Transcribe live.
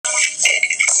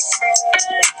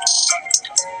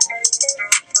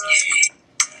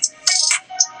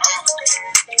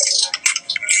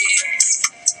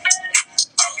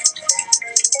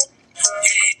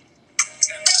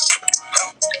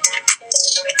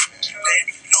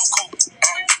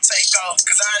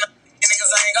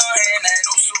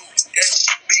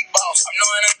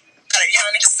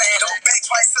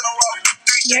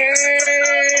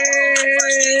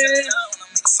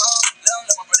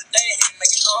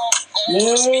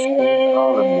Yes,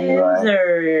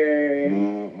 sir.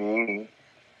 Me.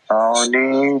 I don't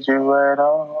need you at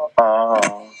all.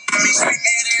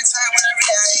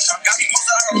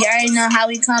 You already know how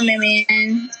we coming,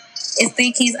 man. It's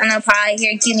Three Keys on the Pod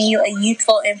here, giving you a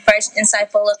youthful and fresh,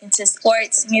 insightful look into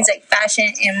sports, music,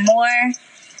 fashion, and more.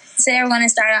 Today we're going to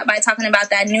start out by talking about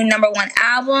that new #1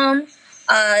 album,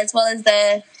 as well as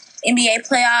the NBA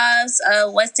playoffs,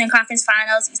 Western Conference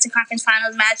Finals, Eastern Conference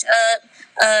Finals matchup.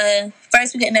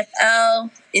 First week of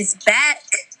NFL is back.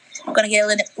 I'm going to get a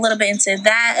little bit into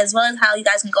that, as well as how you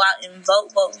guys can go out and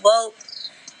vote.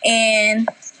 And,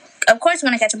 of course, we're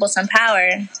going to catch up with some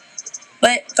power.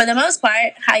 But for the most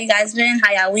part, how you guys been?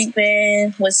 How y'all week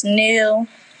been? What's new?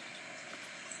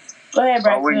 Go ahead,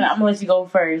 Braxton. I'm going to let you go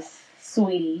first,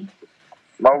 sweetie.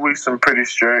 My week's been pretty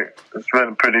straight. It's been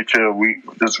a pretty chill week.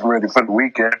 Just ready for the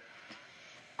weekend.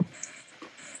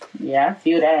 Yeah, I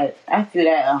feel that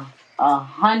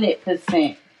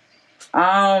 100%.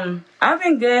 I've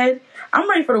been good. I'm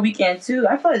ready for the weekend too.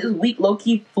 I feel like this week low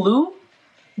key flew,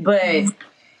 but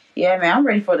yeah, man, I'm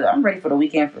ready for the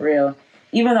weekend for real.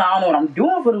 Even though I don't know what I'm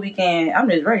doing for the weekend, I'm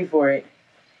just ready for it.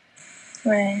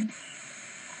 Right.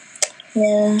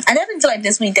 Yeah, I definitely feel like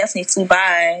this week definitely flew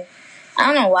by. I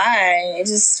don't know why. I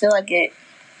just feel like it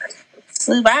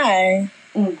flew by.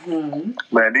 Mm-hmm.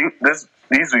 Man,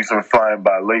 these weeks have been flying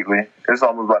by lately. It's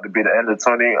almost about to be the end of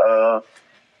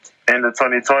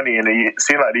 2020, and it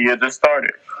seems like the year just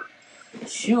started.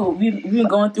 Shoot, we've been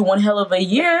going through one hell of a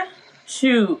year.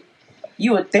 Shoot,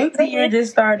 you would think the year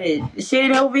just started. The shit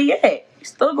ain't over yet.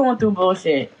 Still going through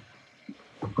bullshit.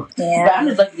 Yeah. But I'm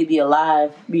just lucky to be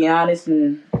alive. Be honest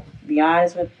with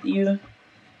you. I'm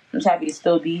just happy to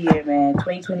still be here, man.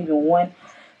 2020 been one.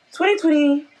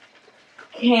 2020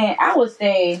 I would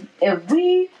say, if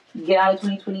we get out of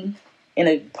 2020 in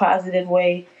a positive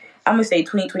way, I'm going to say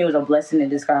 2020 was a blessing in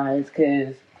disguise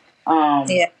because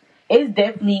it's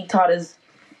definitely taught us,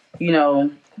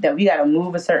 that we got to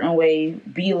move a certain way,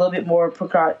 be a little bit more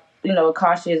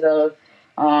cautious of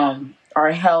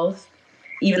our health,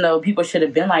 even though people should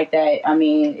have been like that. I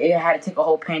mean, it had to take a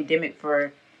whole pandemic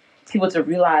for people to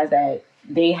realize that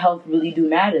their health really do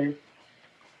matter.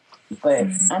 But,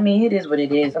 I mean, it is what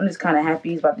it is. I'm just kind of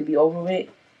happy it's about to be over with.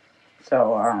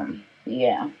 So,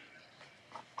 yeah.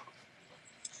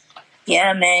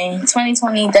 Yeah, man.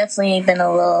 2020 definitely been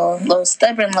a little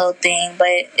stubborn little thing,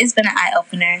 but it's been an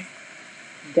eye-opener.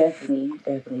 Definitely.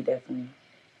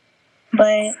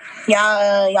 But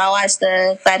y'all watched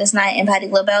the Gladys Knight and Patti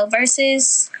LaBelle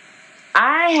versus?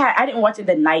 I didn't watch it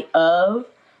the night of,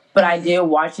 but I did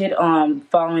watch it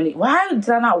following it. Why did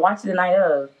I not watch it the night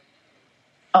of?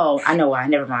 Oh, I know why.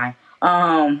 Never mind.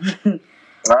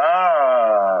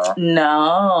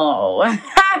 No.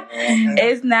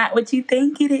 It's not what you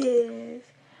think it is.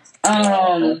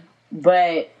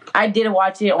 But I did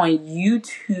watch it on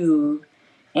YouTube,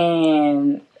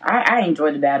 and I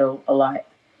enjoyed the battle a lot.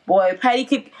 Boy, Patty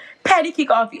kick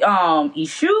off his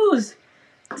shoes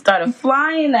started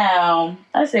flying now.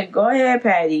 I said, go ahead,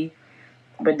 Patty.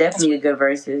 But definitely a good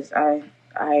versus. I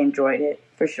enjoyed it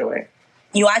for sure.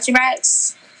 You watch it,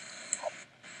 Rex?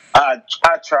 I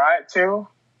tried to,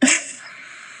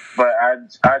 but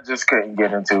I just couldn't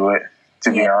get into it,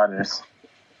 to be honest.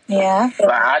 Yeah.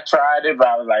 I tried it, but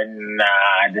I was like, nah,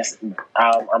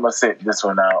 I'm gonna sit this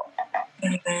one out.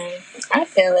 Mm-hmm. I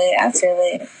feel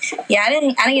it. Yeah, I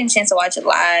didn't get a chance to watch it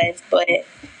live, but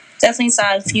definitely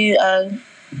saw a few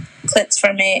clips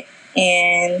from it,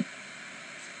 and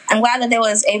I'm glad that they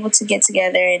was able to get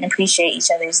together and appreciate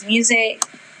each other's music.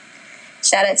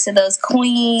 Shout out to those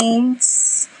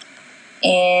queens.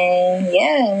 And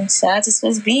yeah, shout out to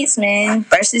Swiss Beats, man.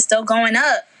 Versus still going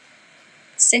up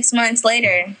 6 months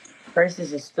later.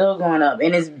 Versus is still going up,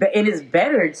 and it is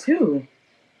better too.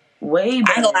 Way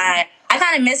better. I ain't gonna lie. I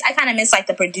kind of miss like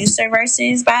the producer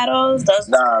versus battles. Those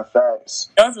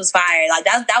was fire. Like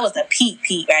that was the peak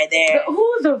right there. I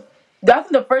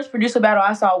think the first producer battle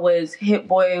I saw was Hit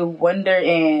Boy Wonder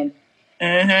and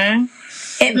Hitman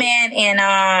and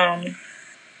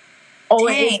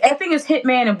I think it's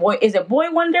Hitman and Boy. Is it Boy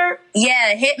Wonder?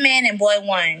 Yeah, Hitman and Boy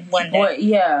Wonder.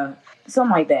 Yeah,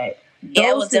 something like that.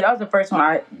 That was the first one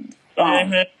I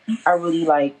really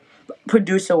like,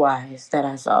 producer wise, that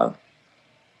I saw.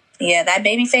 Yeah, that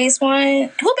Babyface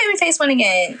one. Who Babyface won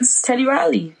against? Teddy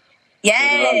Riley.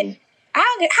 Yeah.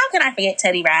 How can I forget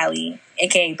Teddy Riley,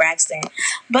 aka Braxton?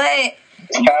 But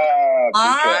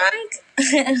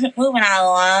moving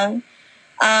along.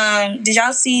 Did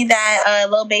y'all see that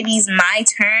Lil Baby's My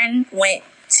Turn went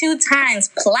 2 times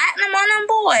platinum on them,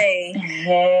 boy?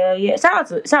 Hell yeah!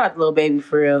 Shout out to Lil Baby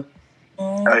for real.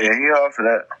 Oh yeah, he hard for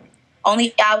that.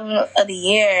 only album of the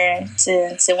year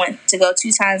to go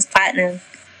 2 times platinum.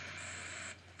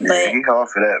 But Yeah, he hard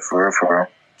for that, for real.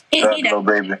 he Lil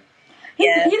Baby.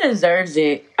 He deserves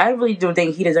it. I really do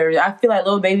think he deserves it. I feel like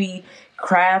Lil Baby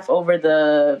craft over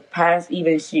the past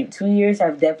 2 years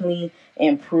have definitely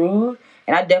improved,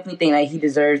 and I definitely think that he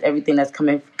deserves everything that's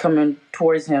coming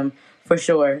towards him for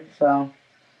sure. So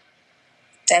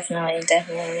definitely.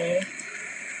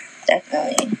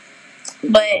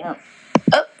 But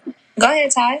go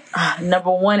ahead, Ty.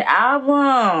 Number 1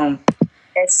 album.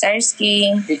 It's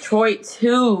Sirski. Detroit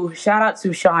 2. Shout out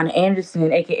to Sean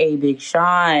Anderson, aka Big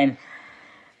Sean.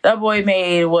 That boy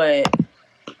made what?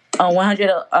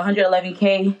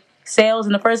 111K sales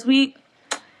in the first week.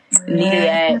 Needed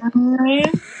that.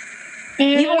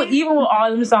 Even with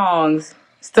all them songs,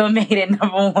 still made it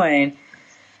number 1.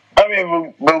 I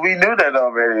mean, but we knew that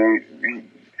already.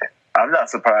 I'm not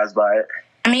surprised by it.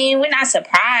 I mean, we're not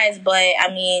surprised, but I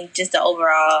mean, just the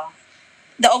overall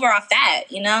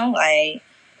fact, you know, like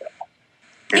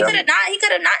he could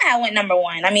have not have went number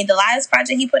 1. I mean, the last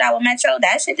project he put out with Metro,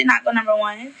 that shit did not go number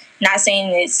 1. Not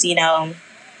saying it's, you know,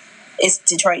 it's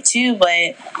Detroit 2, but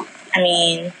I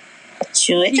mean,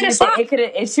 shoot, it could have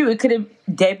It could have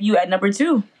debuted at number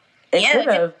 2. It could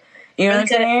have. You know what I'm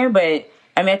saying? But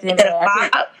I mean, at the end of the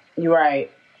day, you're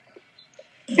right.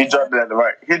 He dropped it at the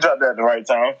right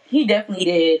time. He definitely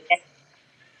did.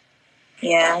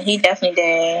 Yeah, he definitely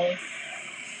did.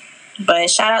 But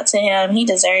shout out to him. He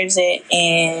deserves it.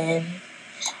 And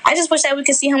I just wish that we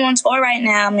could see him on tour right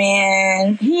now,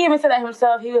 man. He even said that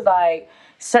himself. He was like,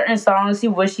 certain songs he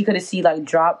wish he could have seen like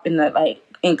drop in the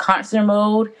in concert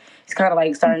mode. It's kind of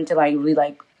like starting to like really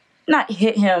like not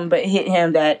hit him, but hit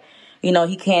him that, you know,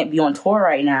 he can't be on tour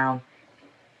right now.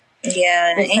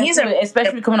 Yeah, and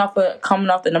especially coming off the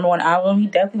number 1 album, he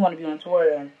definitely want to be on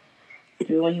tour and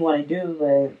do what he want to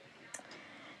do.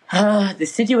 But the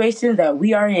situations that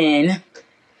we are in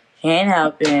can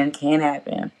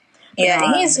happen. Yeah,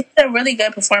 and he's a really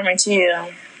good performer too.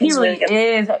 He really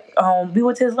is. We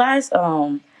went to his last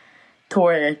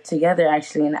tour together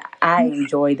actually, and I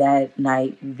enjoyed that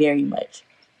night very much.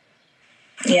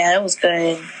 Yeah, it was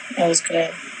good.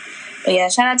 But yeah,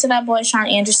 shout out to that boy Sean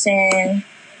Anderson.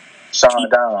 Sean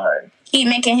Don. Keep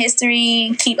making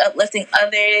history. Keep uplifting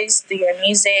others through your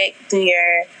music, through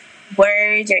your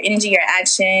words, your energy, your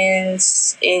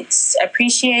actions. It's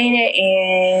appreciated,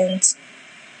 and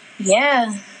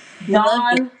yeah,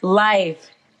 Don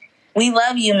Life. We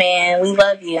love you, man. We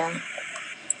love you.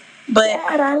 But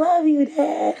Dad, I love you,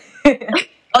 Dad.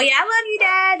 Oh yeah, I love you,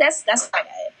 Dad. That's my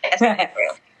dad. That's my dad for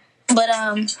real. But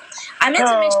I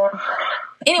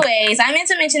meant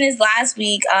to mention this last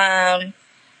week.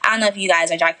 I don't know if you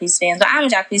guys are Jacquees fans, but I'm a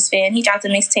Jacquees fan. He dropped a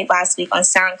mixtape last week on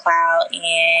SoundCloud,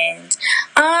 and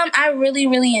I really,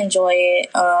 really enjoy it.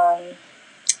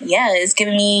 Yeah, it's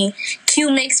giving me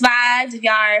Q Mix vibes. If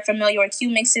y'all are familiar with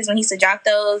Q Mixes, when he used to drop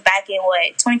those back in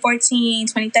 2014,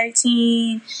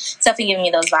 2013, it's definitely giving me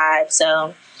those vibes.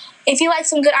 So if you like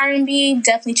some good R&B,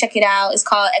 definitely check it out. It's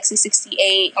called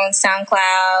Exit68 on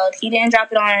SoundCloud. He didn't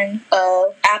drop it on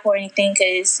Apple or anything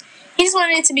because he just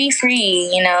wanted it to be free,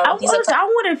 you know. I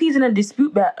wonder if he's in a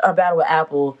dispute battle with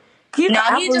Apple.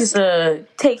 Apple used to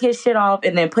take his shit off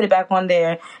and then put it back on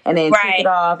there, and then take it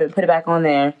off and put it back on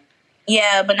there.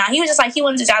 Yeah, but now he was just like, he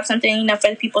wanted to drop something, you know,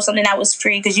 for the people, something that was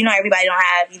free, because, you know, everybody don't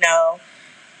have, you know,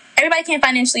 everybody can't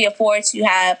financially afford to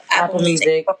have Apple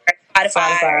Music or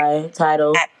Spotify,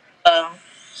 Tidal.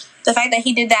 The fact that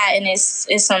he did that, and it's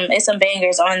some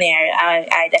bangers on there,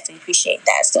 I definitely appreciate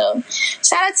that. So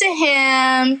shout out to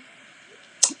him.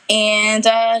 And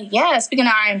yeah, speaking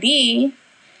of R&B,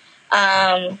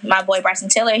 my boy Bryson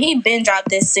Tiller, he been dropped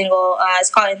this single. It's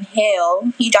called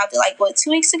Inhale. He dropped it 2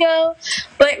 weeks ago.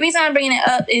 But the reason I'm bringing it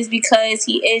up is because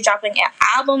he is dropping an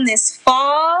album this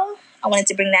fall. I wanted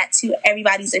to bring that to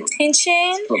everybody's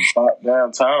attention.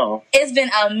 Downtown. It's been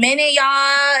a minute,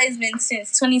 y'all. It's been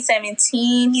since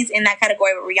 2017. He's in that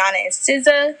category with Rihanna and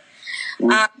SZA.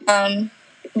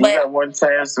 He got one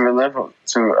chance to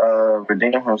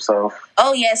redeem himself.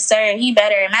 Oh yes, sir. He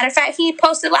better. Matter of fact, he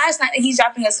posted last night that he's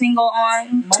dropping a single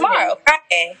on tomorrow,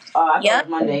 Friday. Oh, I thought it was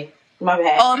Monday. My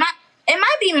bad. Oh, it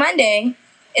might be Monday.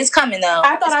 It's coming though.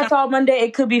 I thought I saw Monday.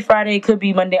 It could be Friday. It could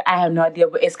be Monday. I have no idea,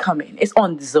 but it's coming. It's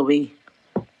on the way.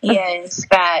 Yes,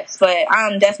 facts. But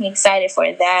I'm definitely excited for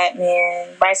that,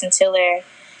 man. Bryson Tiller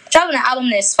dropping an album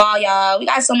this fall, y'all. We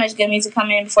got so much good music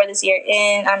coming before this year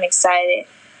ends. I'm excited.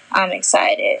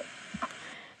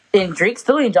 And Drake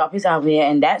still ain't dropped his album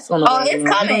yet, and that's on the way. It's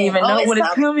coming. I don't even know when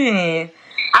it's coming.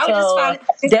 Just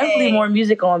definitely more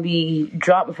music gonna be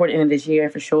dropped before the end of this year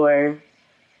for sure.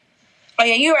 Oh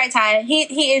yeah, you're right, Ty.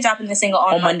 He is dropping the single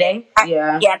on Monday.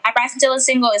 Yeah. Bryson Tiller's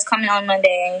single is coming on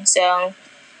Monday, so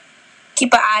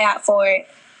keep an eye out for it.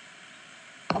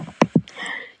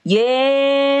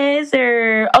 Yes,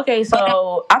 sir. Okay,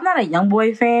 so I'm not a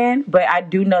YoungBoy fan, but I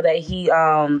do know that he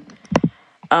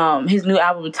his new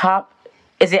album Top,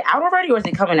 is it out already or is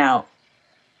it coming out?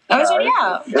 Oh, it's already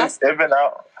out. It's been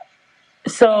out.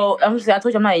 So I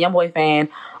told you I'm not a YoungBoy fan.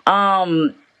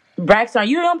 Braxton, are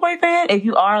you a YoungBoy fan? If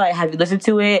you are, like, have you listened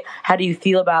to it? How do you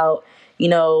feel about,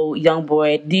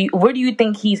 YoungBoy? Where do you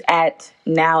think he's at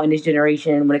now in this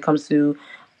generation when it comes to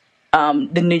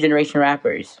the new generation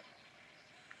rappers?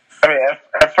 I mean,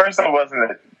 at first I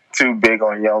wasn't too big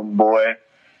on YoungBoy,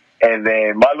 and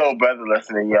then my little brother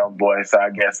listened to YoungBoy, so I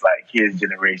guess like his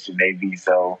generation they be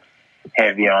so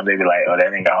heavy on, they be like, oh, that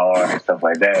nigga hard and stuff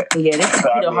like that. Yeah, this is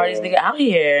the hardest nigga out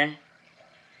here.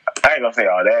 I ain't gonna say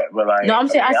all that, but like, no, I'm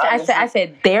saying I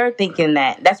said they're thinking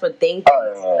that. That's what they think.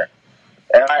 Oh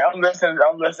yeah, and like, I'm listening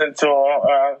to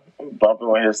him, I'm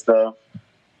bumping with his stuff.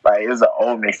 Like, it was an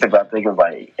old mixtape, I think it was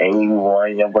like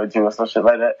 81 YoungBoy 2 or some shit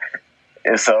like that.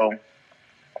 And so,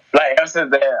 like, ever since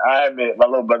then, I admit, my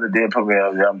little brother did put me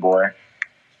on YoungBoy.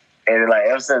 And, like,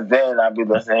 ever since then, I be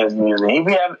listening to his music. He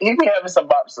be having some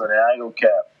bops on it, I ain't gonna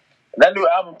cap. That new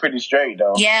album pretty straight,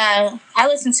 though. Yeah, I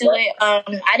listened to it. I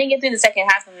didn't get through the second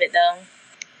half of it, though.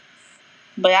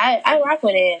 But I rock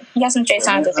with it. He got some straight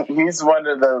songs. He's one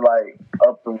of the, like,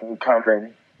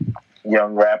 up-and-coming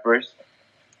young rappers.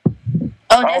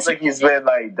 I don't think he's been,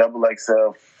 like,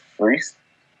 XXL Freaks.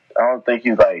 I don't think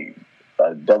he's, like,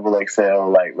 a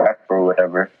XXL like rapper or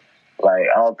whatever. Like,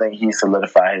 I don't think he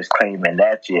solidified his claim in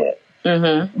that yet.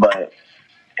 Mm-hmm. But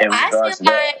I feel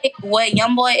like what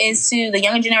YoungBoy is to the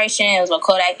younger generation is what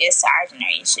Kodak is to our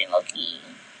generation, low-key.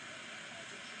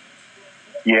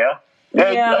 Yeah,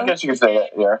 I guess you could say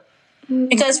that. Yeah.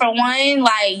 Because for one,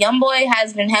 like, YoungBoy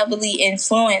has been heavily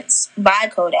influenced by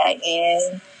Kodak,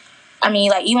 and I mean,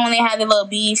 like, even when they had the little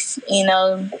beef,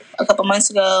 a couple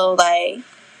months ago, like,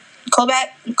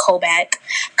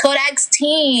 Kodak's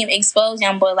team exposed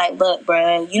YoungBoy, like, look,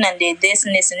 bro, you done did this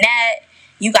and this and that.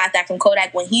 You got that from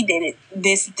Kodak when he did it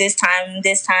this time,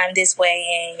 this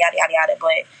way, and yada yada yada.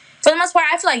 But for the most part,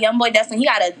 I feel like YoungBoy definitely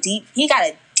he got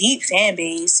a deep fan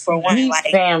base for one. Deep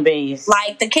fan base.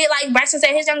 Like the kid, like Braxton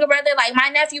said, his younger brother, like my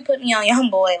nephew put me on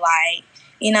YoungBoy, like,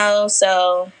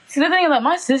 so. See, the thing is, like,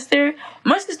 my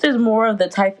sister's more of the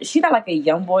type, she's not like a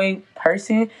YoungBoy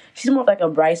person. She's more of like a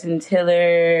Bryson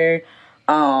Tiller,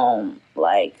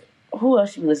 like, who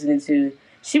else she be listening to?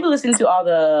 She be listening to all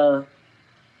the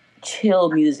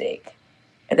chill music,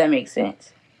 if that makes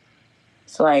sense.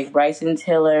 So, like, Bryson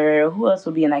Tiller, who else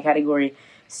would be in that category?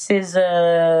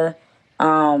 SZA,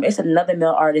 it's another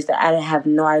male artist that I have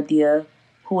no idea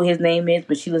who his name is,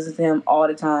 but she listens to him all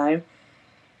the time.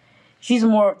 She's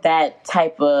more of that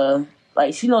type of,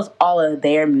 like, she knows all of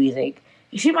their music.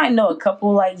 She might know a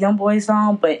couple, like, YoungBoy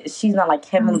songs, but she's not, like,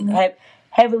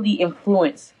 heavily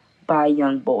influenced by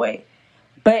YoungBoy.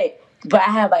 But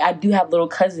I do have little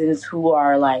cousins who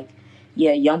are, like,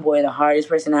 yeah, YoungBoy, the hardest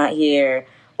person out here.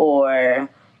 Or,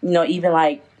 even,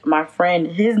 like, my friend,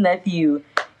 his nephew,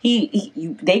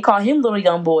 they call him Little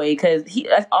YoungBoy because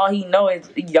that's all he knows is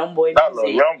YoungBoy music. Not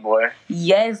Little YoungBoy.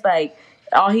 Yes, like,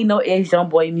 all he know is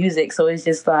YoungBoy music, so it's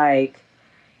just like,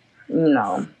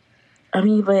 I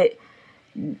mean, but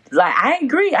like, I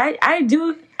agree.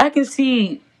 I can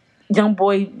see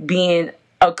YoungBoy being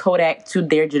a Kodak to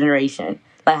their generation,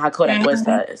 like how Kodak was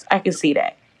to us. I can see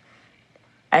that.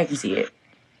 I can see it.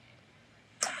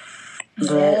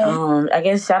 But I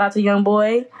guess shout out to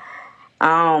YoungBoy.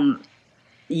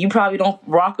 You probably don't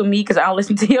rock with me because I don't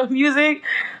listen to your music,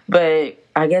 but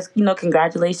I guess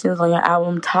congratulations on your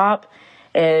album Top.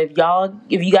 If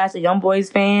you guys are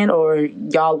YoungBoy's fan or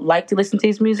y'all like to listen to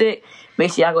his music,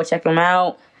 make sure y'all go check him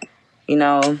out. A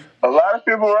lot of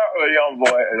people rock with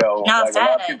YoungBoy, though. No, like, a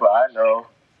lot of people I know.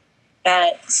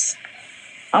 Facts.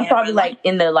 I'm probably like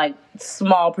in the like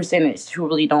small percentage who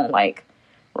really don't like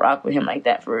rock with him like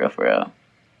that for real.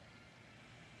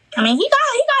 I mean, he got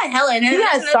hella.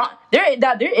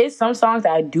 There is some songs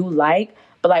that I do like,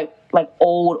 but like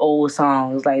old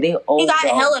songs, like they old. He got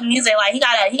hella music. Like he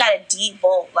got a deep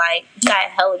vault. Like he got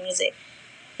hella music.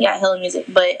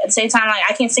 But at the same time, like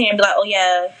I can't sit here and be like, oh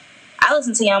yeah, I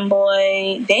listen to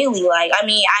YoungBoy daily. Like, I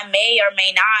mean, I may or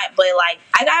may not, but like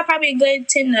I got probably a good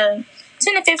 10 to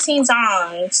 15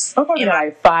 songs. I'm probably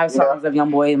like 5 songs of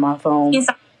YoungBoy in my phone. In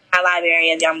my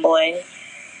library of YoungBoy.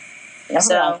 That's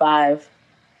about 5.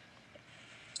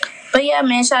 But yeah,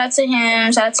 man, shout out to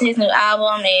him. Shout out to his new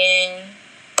album, and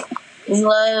we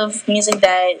love music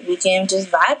that we can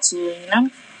just vibe to,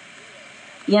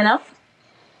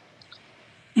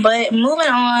 But moving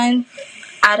on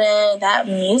out of that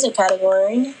music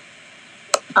category,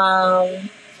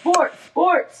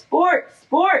 Sports.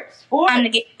 time to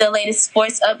get the latest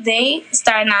sports update.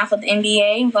 Starting off with the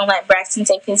NBA, we're gonna let Braxton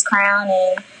take his crown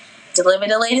and deliver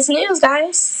the latest news,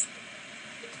 guys.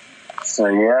 So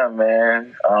yeah,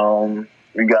 man.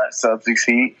 We got Celtics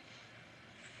Heat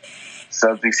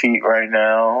right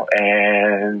now,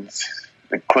 and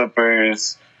the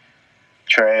Clippers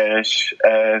trash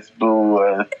as blew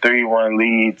a 3-1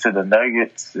 lead to the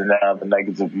Nuggets, and now the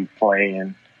Nuggets will be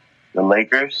playing the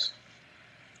Lakers.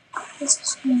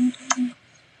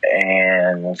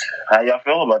 And how y'all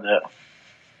feel about that?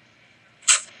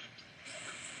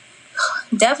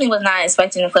 Definitely was not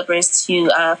expecting the Clippers to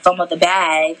fumble the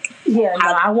bag. Yeah,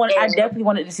 no, I definitely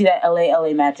wanted to see that LA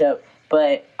matchup,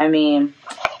 but I mean,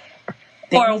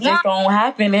 things just don't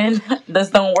happen and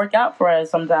just don't work out for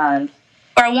us sometimes.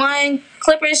 For one,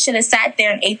 Clippers should have sat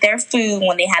there and ate their food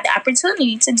when they had the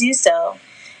opportunity to do so.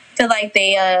 Feel like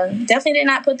they definitely did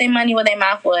not put their money where their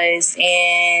mouth was,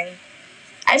 and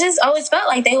I just always felt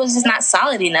like they was just not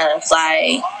solid enough.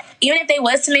 Like, even if they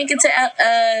was to make it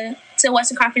to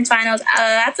Western Conference Finals,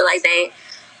 I feel like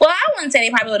I wouldn't say they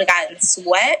probably would have gotten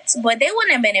swept, but they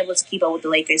wouldn't have been able to keep up with the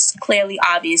Lakers, clearly,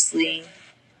 obviously.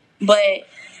 But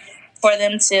for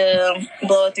them to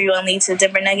blow a 3-1 lead to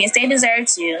Denver Nuggets, they deserve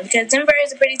to, because Denver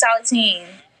is a pretty solid team.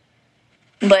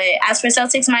 But as for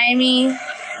Celtics Miami,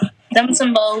 them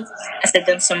some both.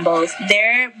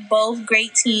 They're both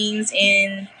great teams,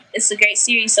 and it's a great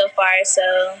series so far.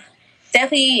 So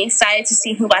definitely excited to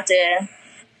see who about to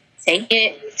take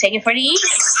it for the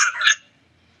East.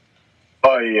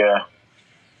 Oh yeah.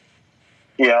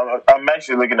 Yeah, I'm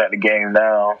actually looking at the game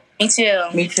now. Me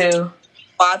too.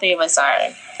 All three of us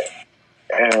are.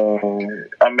 And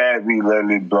I'm mad we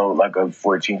literally blow like a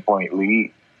 14-point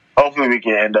lead. Hopefully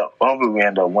we end up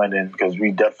winning, because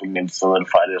we definitely need to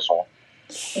solidify this one.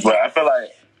 But I feel like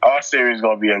our series is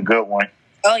gonna be a good one.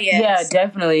 Oh yeah. Yeah,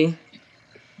 definitely.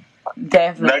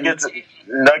 Nuggets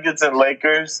and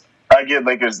Lakers. I give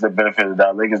Lakers the benefit of the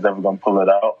doubt. Lakers definitely gonna pull it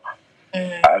out.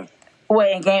 Mm-hmm.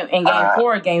 Wait, in game 4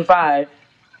 or game 5?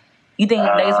 You think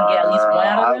Nuggets will get at least one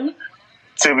out of them?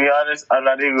 To be honest, I'm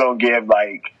not even gonna give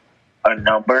like a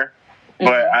number,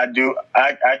 but I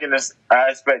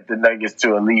expect the Nuggets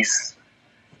to at least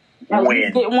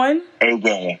win get one? a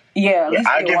game. Yeah,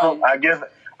 I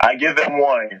give them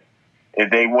one. If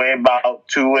they win about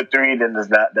 2 or 3, then that's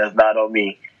not on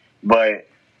me. But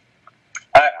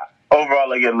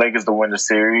overall, I get Lakers to win the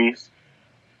series.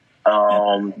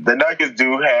 The Nuggets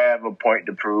do have a point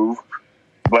to prove,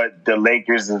 but the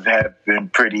Lakers have been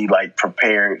pretty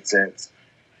prepared since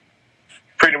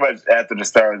pretty much after the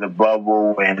start of the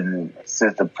bubble, and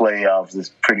since the playoffs, it's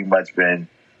pretty much been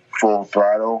full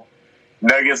throttle.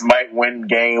 Nuggets might win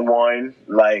game 1,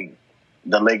 like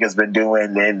the Lakers been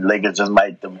doing, then Lakers just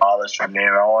might demolish from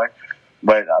there on.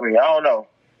 But I mean, I don't know.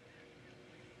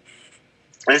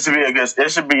 It should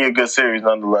be a good series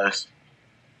nonetheless.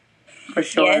 For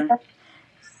sure.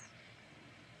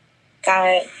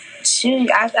 Yeah. Shoot,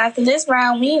 after this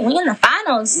round, we in the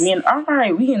finals. We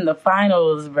in the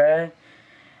finals, bruh.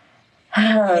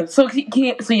 So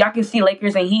y'all can see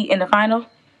Lakers and Heat in the final?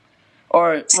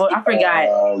 Or, well, I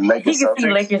forgot. Lakers, you can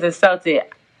see Lakers and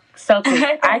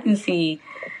Celtics. I can see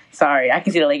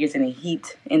the Lakers and the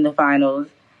Heat in the finals.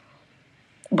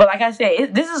 But like I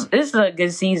said, this is a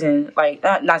good season. Like,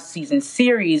 not season,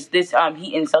 series, this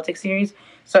Heat and Celtics series.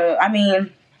 So, I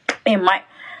mean, it might...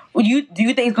 Do you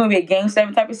think it's going to be a Game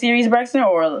 7 type of series, Braxton,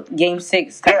 or a Game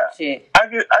 6 type of shit? I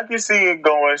can see it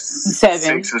going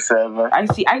 6 or 7. I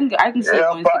can see it going 6 or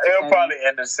 7. It'll probably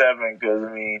end in 7, because,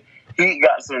 I mean, he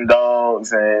got some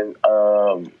dogs, and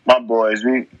my boys,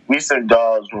 we some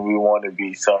dogs when we want to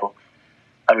be. So,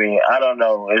 I mean, I don't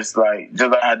know. It's like,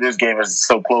 just like how this game is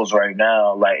so close right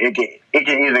now, like, it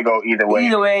can either go either way.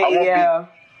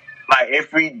 Like,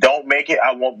 if we don't make it,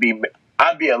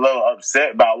 I'd be a little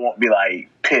upset, but I won't be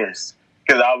pissed,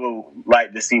 because I would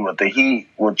like to see what the Heat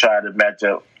will try to match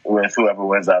up with whoever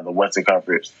wins out of the Western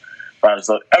Conference.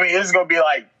 So, I mean, it's going to be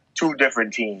 2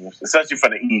 different teams, especially for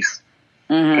the East,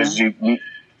 because the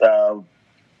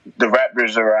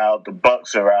Raptors are out, the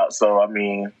Bucks are out. So, I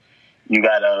mean, you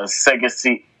got a third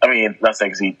seed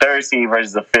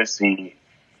versus the 5th seed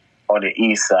on the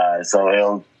East side. So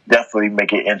it'll definitely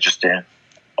make it interesting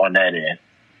on that end.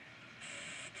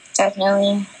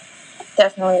 Definitely.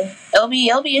 It'll be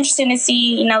interesting to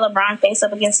see, LeBron face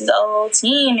up against his old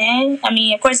team, man. I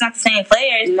mean, of course, not the same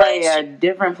players, but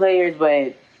different players,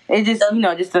 but it's just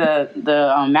just the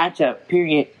matchup.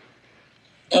 Period.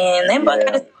 And then Buck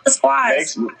got the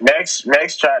squads. Max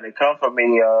tried to come for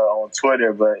me on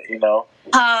Twitter, but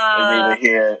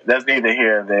that's neither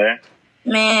here nor there.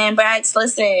 Man, Brax,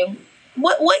 listen.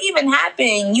 What even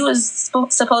happened? You was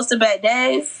supposed to bet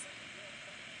Dez?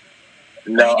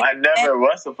 No, I never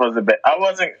was supposed to bet. I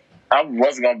wasn't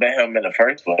gonna bet him in the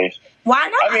first place. Why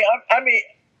not?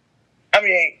 I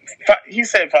mean, he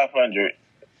said 500.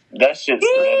 That shit's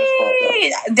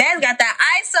Dez got that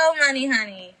ISO money,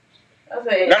 honey.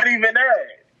 Okay. Not even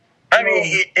that. I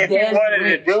mean, if he wanted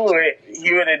to do it,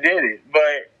 he would have did it.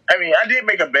 But I mean, I did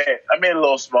make a bet. I made a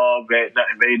little small bet,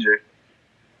 nothing major.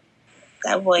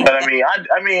 That boy. But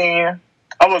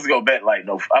I wasn't gonna bet I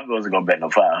wasn't gonna bet no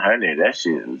 500. That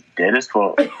shit was dead as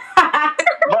fuck. But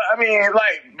I mean,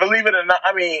 believe it or not,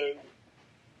 I mean,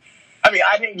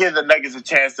 I didn't give the Nuggets a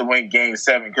chance to win Game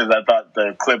 7 because I thought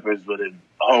the Clippers would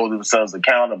hold themselves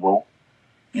accountable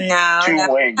to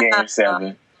win Game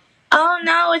 7. Oh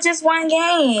no, it's just one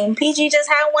game. PG just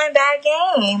had one bad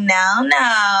game. No,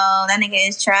 that nigga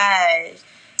is trash.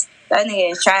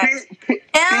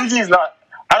 PG's not.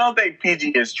 I don't think PG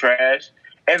is trash.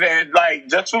 And then,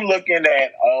 just from looking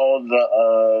at all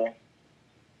the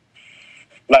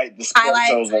the sports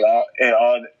shows and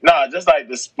all, just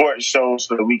the sports shows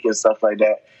for the week and stuff like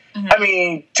that. Mm-hmm. I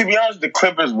mean, to be honest, the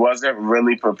Clippers wasn't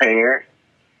really prepared.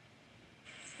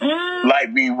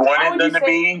 Like we wanted them to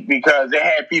be, because they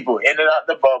had people in and out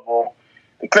the bubble.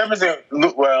 The Clippers,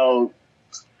 Lou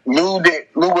Will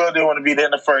didn't want to be there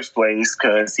in the first place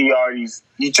because he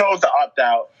chose to opt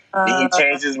out. Then he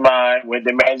changed his mind when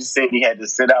the Magic City had to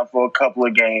sit out for a couple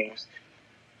of games.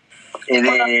 And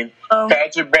then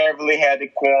Patrick Beverly had to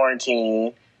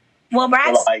quarantine. Well,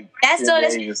 Brad, that's still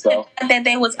that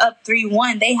they was up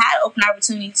 3-1. They had open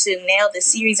opportunity to nail the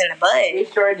series in the bud. They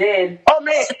sure did. Oh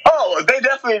man, they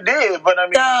definitely did. But I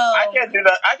mean, I can't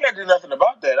do nothing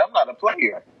about that. I'm not a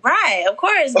player. Right, of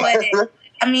course. But they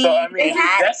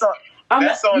had. That's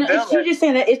on them. You're just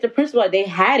saying that it's the principle. They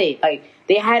had it.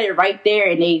 They had it right there,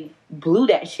 and they blew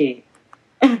that shit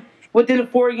within the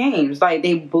 4 games.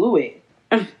 They blew it.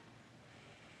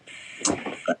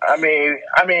 I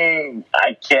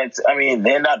can't.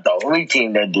 They're not the only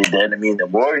team that did that. The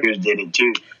Warriors did it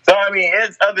too. So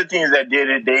it's other teams that did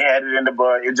it. They had it in the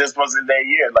bud. It just wasn't that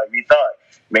year like we thought.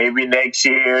 Maybe next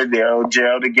year they'll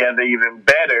gel together even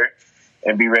better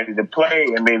and be ready to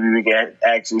play, and maybe we can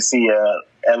actually see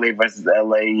LA versus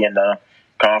LA in the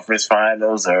conference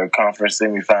finals or conference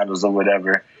semifinals or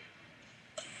whatever.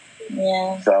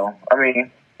 Yeah. So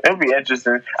it'll be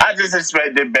interesting. I just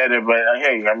expected better, but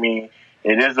hey,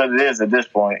 it is what it is at this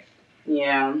point.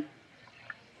 Yeah.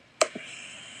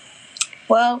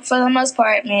 Well, for the most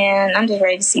part, man, I'm just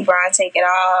ready to see Bron take it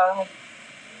all.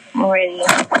 I'm ready.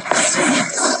 I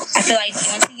feel like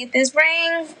once he get this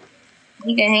ring,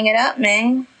 he can hang it up,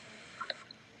 man.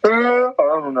 I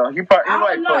don't know. He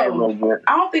might play a little bit.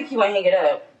 I don't think he might hang it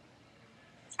up.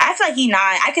 I feel like he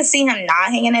not. I could see him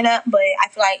not hanging it up, but I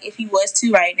feel like if he was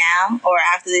to right now or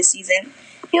after this season,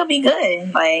 he'll be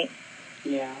good.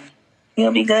 Yeah.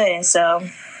 He'll be good. So,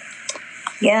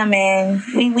 yeah, man.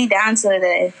 We down to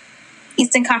the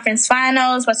Eastern Conference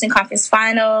Finals, Western Conference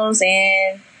Finals,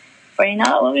 and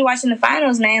we'll be watching the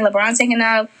finals, man. LeBron taking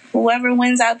out whoever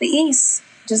wins out the East.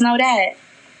 Just know that.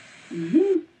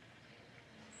 Mm-hmm.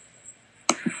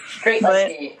 Straight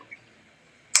basket.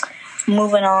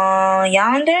 Moving on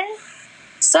yonder.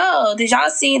 So, did y'all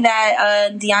see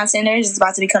that Deion Sanders is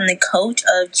about to become the coach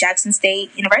of Jackson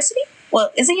State University? Well,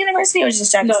 is it university or is it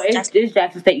just Jackson? No, it's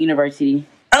Jackson State University.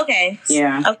 Okay.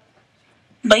 Yeah. Okay.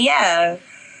 But yeah,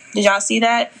 did y'all see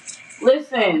that?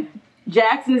 Listen,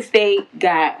 Jackson State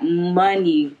got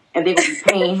money, and they're gonna be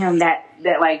paying him that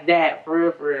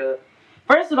for real.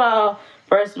 First of all,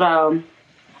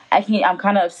 I'm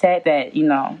kind of upset that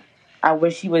I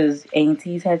wish he was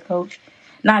A&T's head coach.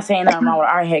 Not saying nothing wrong with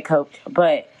our head coach,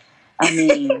 but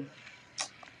shout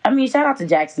out to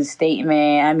Jackson State,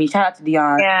 man. Shout out to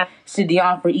Deion. Yeah. To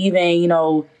Deion for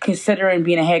even, considering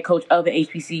being a head coach of the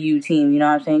HBCU team, you know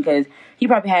what I'm saying? Because he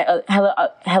probably had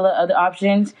hella other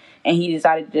options, and he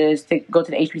decided to go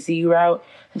to the HBCU route.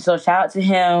 So shout out to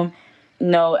him.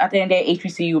 At the end of the day,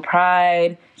 HBCU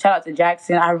pride. Shout out to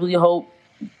Jackson. I really hope,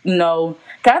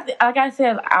 like I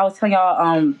said, I was telling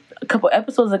y'all a couple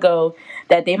episodes ago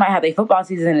that they might have a football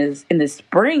season in the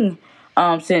spring,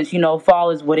 since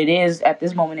fall is what it is at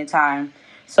this moment in time.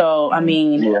 So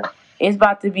It's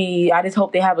about to be. I just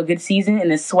hope they have a good season in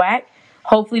the SWAC.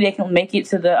 Hopefully they can make it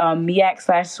to the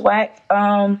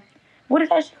MEAC/SWAC. What is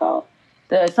that shit called?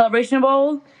 The Celebration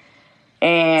Bowl,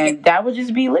 and that would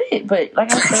just be lit. But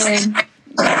like I said,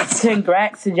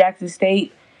 congrats to Jackson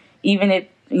State. Even if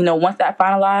once that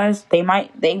finalized, they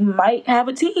might have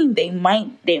a team. They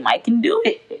might can do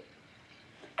it.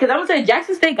 Because I'm gonna say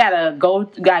Jackson State gotta go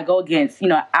against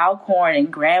Alcorn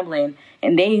and Grambling,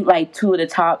 and they like two of the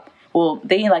top. Well,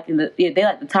 they like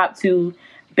the top two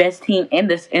best team in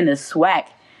the SWAC.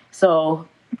 So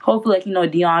hopefully,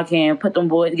 Dion can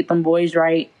get them boys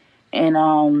right,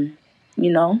 and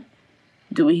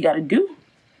do what he got to do.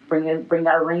 Bring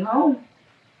that ring home.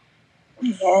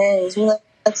 Yes, we love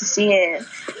to see it.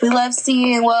 We love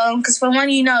seeing, well, because for one,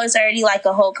 it's already like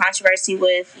a whole controversy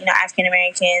with, African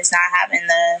Americans not having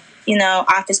the,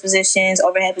 office positions,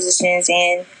 overhead positions,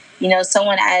 and,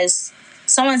 someone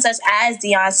such as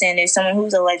Deion Sanders, someone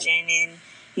who's a legend and,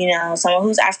 someone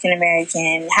who's African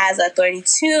American, has authority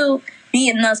to be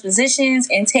in those positions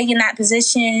and taking that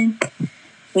position.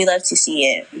 We love to see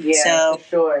it. Yeah, so, for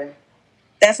sure.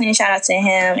 Definitely shout out to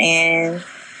him, and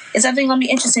it's definitely going to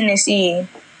be interesting to see.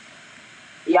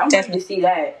 Yeah, I'm ready to see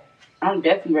that. I'm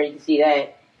definitely ready to see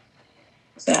that.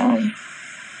 So,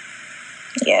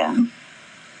 yeah.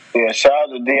 Yeah, shout out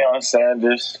to Deion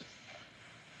Sanders.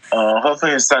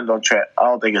 Hopefully his son don't I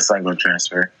don't think his son gonna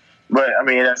transfer. But I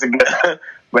mean that's a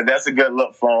good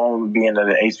look for him being at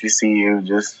the HBCU.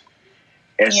 Just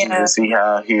interested to see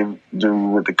how he'll do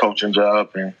with the coaching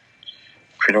job and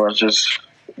pretty much just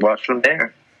watch from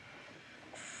there.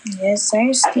 Yes,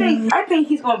 sir. I think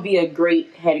he's gonna be a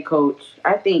great head coach.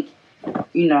 I think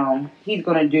he's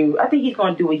gonna do what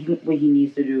he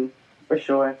needs to do for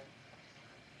sure.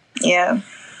 Yeah.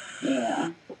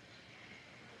 Yeah.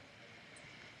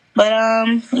 But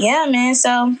yeah, man.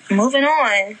 So moving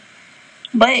on.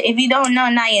 But if you don't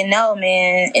know, now you know,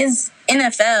 man. It's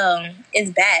NFL is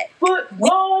back.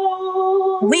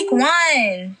 Football. Week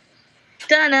 1.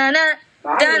 Da-na-na.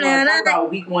 I didn't want to talk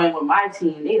about week 1 with my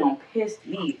team. They don't piss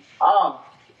me off.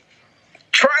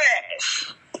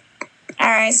 Trash. All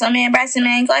right, so man, Braxton,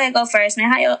 man, go ahead, go first,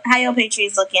 man. How your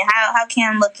Patriots looking? How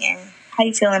Cam looking? How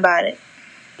you feeling about it?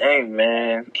 Hey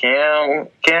man, Cam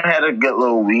had a good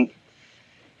little week.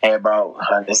 Had about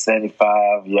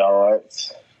 175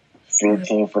 yards,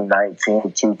 15 for 19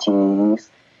 with 2 TDs.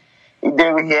 He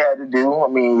did what he had to do. I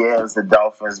mean, yeah, it was the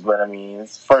Dolphins, but I mean,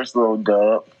 his first little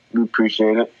dub. We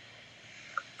appreciate it.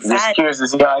 Just curious to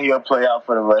see how he'll play out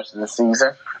for the rest of the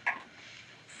season.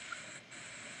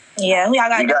 Yeah, we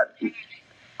got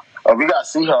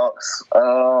Seahawks.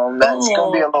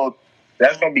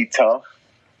 That's gonna be tough.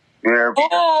 Yeah,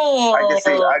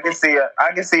 I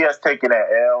can see us taking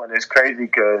that L, and it's crazy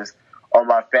because on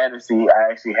my fantasy, I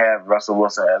actually have Russell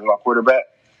Wilson as my quarterback.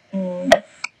 So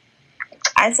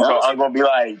I'm gonna be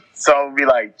like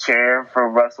cheering for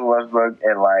Russell Westbrook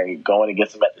and like going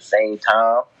against him at the same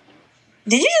time.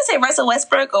 Did you just say Russell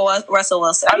Westbrook or Russell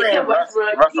Wilson? I mean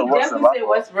Russell Wilson. Definitely said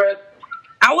Westbrook.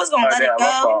 I was gonna let it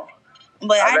go,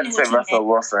 but I knew what you Russell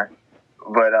Wilson.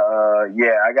 But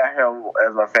yeah, I got him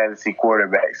as my fantasy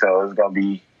quarterback, so it's gonna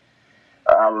be.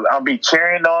 I'll be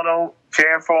cheering for him,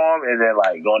 and then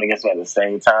like going against him at the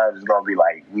same time. It's gonna be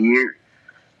like weird,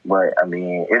 but I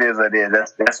mean, it is what it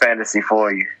is. That's fantasy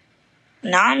for you.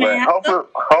 Nah, man.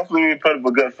 But hopefully we put up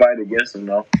a good fight against him,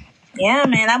 though. Yeah,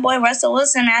 man, that boy Russell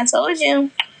Wilson, man, I told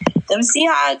you, them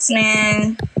Seahawks,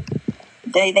 man,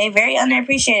 they very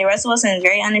underappreciated. Russell Wilson is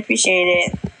very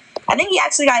underappreciated. I think he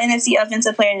actually got NFC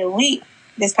Offensive Player of the Week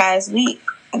this past week.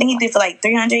 I think he threw for like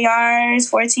 300 yards,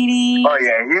 4 TDs. Oh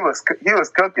yeah, he was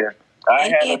cooking.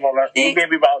 He gave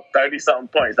me about 30-something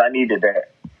points. I needed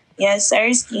that. Yes,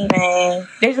 sirski, man.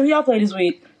 Who y'all play this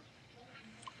week?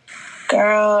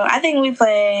 Girl, I think we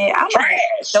play. I'm not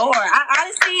sure.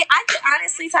 I could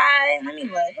honestly, Ty. Let me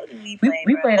look. Who did we play?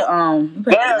 We played. Damn, you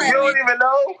don't even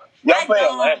know. Y'all play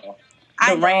Atlanta.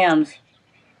 The Rams.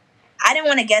 I didn't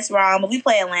want to guess wrong, but we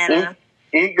play Atlanta.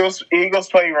 Eagles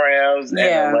play Rams, and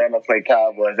Atlanta play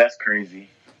Cowboys. That's crazy.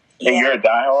 Yeah. And you're a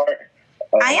diehard?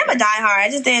 I am a diehard. I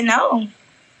just didn't know.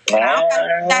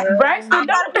 Braxton,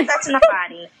 don't put that to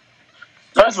nobody.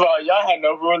 First of all, y'all had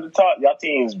no room to talk. Y'all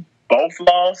teams both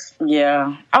lost.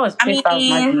 Yeah, I was pissed off my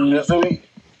team this week.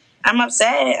 I'm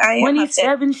upset. I am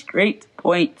 27 straight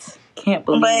points. Can't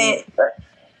believe it.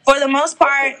 For the most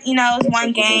part, it was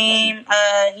one game.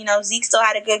 Zeke still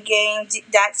had a good game.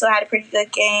 Dak still had a pretty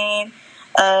good game.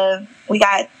 We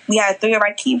got 3 of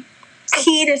our key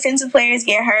defensive players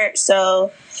get hurt,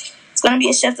 so it's going to be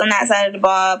a shift on that side of the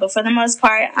ball. But for the most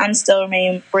part, I'm still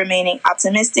remaining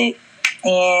optimistic.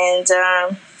 And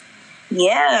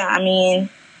yeah, I mean,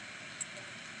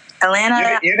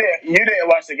 Atlanta. You didn't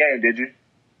watch the game, did you?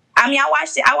 I mean, I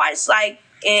watched it. I watched like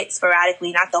it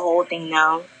sporadically, not the whole thing.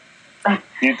 No.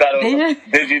 You thought it was?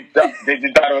 Did you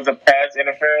thought it was a pass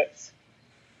interference?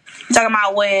 You talking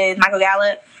about with Michael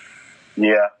Gallup?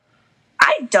 Yeah. I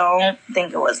I don't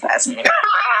think it was past minute.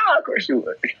 Of course you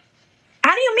would.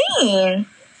 How do you mean?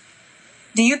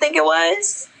 Do you think it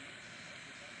was?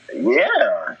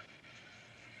 Yeah.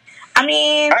 I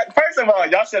mean, first of all,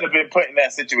 y'all should have been put in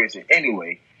that situation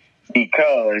anyway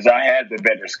because y'all had the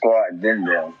better squad than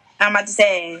them. I'm about to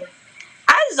say,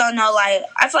 I just don't know. Like,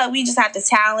 I feel like we just have the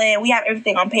talent. We have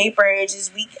everything on paper. It's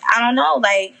just I don't know.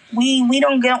 Like, we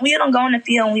don't go in the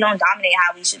field and we don't dominate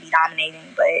how we should be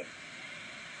dominating. But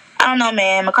I don't know,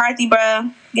 man. McCarthy,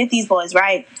 bro, get these boys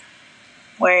right.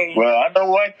 Word. Well, I know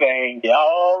one thing.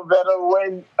 Y'all better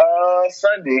win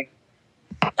Sunday.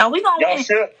 Oh, we gonna win.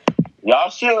 Y'all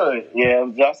should. Yeah,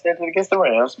 y'all stand against the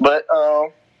Rams, but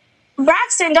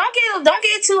Braxton, don't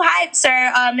get too hyped,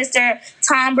 sir. Mr.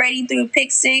 Tom Brady threw a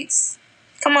pick 6.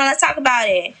 Come on, let's talk about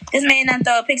it. This man done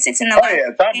throw a pick 6 in the last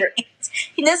 3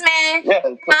 games.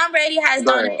 Tom Brady has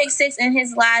thrown a pick 6 in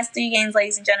his last 3 games,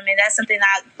 ladies and gentlemen. That's something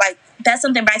that's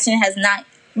something Braxton has not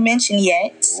mentioned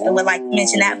yet. I would like to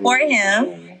mention that for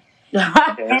him.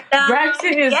 And,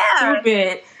 Braxton is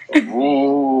stupid.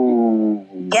 Ooh.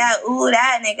 Yeah,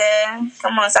 that nigga.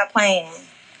 Come on, stop playing.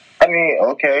 I mean,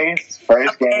 okay,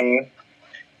 first game.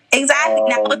 Exactly.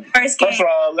 Now it's first game. First of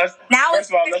all, Now it's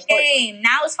first game.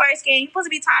 You're supposed to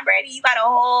be Tom Brady. You got a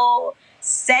whole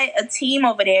a team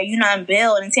over there. You know,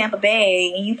 build in Tampa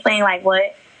Bay, and you playing like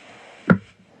what?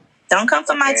 Don't come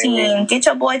for my team. Get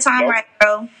your boy Tom right,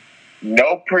 bro.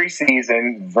 No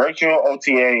preseason, virtual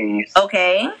OTAs.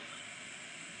 Okay.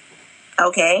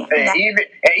 And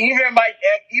even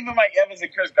Mike Evans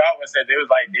and Chris Godwin said they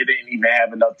didn't even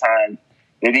have enough time.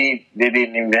 They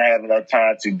didn't even have enough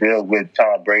time to build with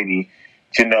Tom Brady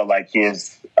to know like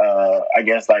his I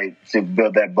guess like to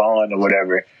build that bond or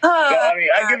whatever. So I mean,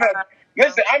 I give up.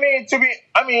 Listen,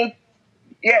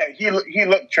 yeah, he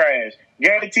looked trash.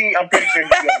 Guaranteed, I'm pretty sure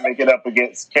he's gonna make it up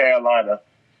against Carolina.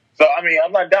 So I mean,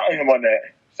 I'm not doubting him on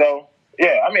that. So.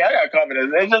 Yeah, I mean, I got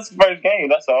confidence. It's just the first game,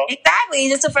 that's all. Exactly,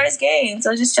 just the first game,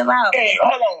 so just chill out. Hey,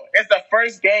 hold on. It's the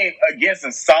first game against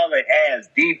a solid-ass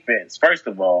defense, first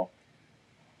of all.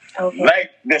 Okay.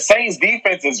 Like, the Saints'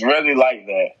 defense is really like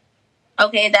that.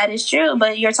 Okay, that is true,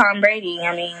 but you're Tom Brady.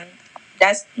 I mean,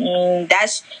 that's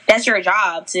your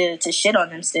job to shit on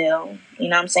them still. You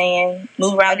know what I'm saying?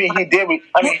 Move around. I mean, he did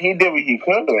what he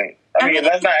could. I mean,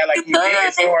 let's not act like he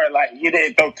didn't score, like he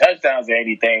didn't throw touchdowns or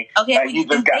anything. Okay, like, he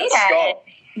just got skunked.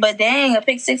 But dang, a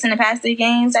pick 6 in the past 3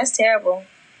 games, that's terrible.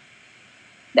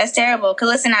 That's terrible. Cause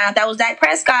listen now, if that was Dak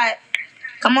Prescott,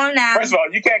 come on now. First of all,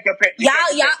 you can't compare. You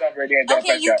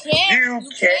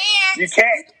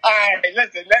can't. All right,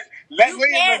 listen. Let's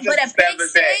leave. But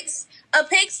a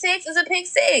pick six is a pick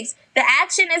 6. The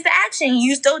action is the action.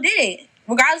 You still did it.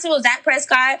 Regardless if it was Dak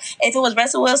Prescott, if it was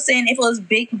Russell Wilson, if it was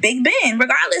Big Ben.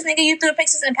 Regardless, nigga, you threw a pick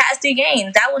 6 in the past 3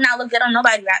 games. That will not look good on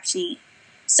nobody's rap sheet.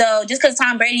 So just because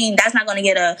Tom Brady, that's not going to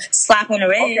get a slap on the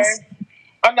wrist. Okay.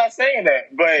 I'm not saying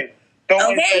that, but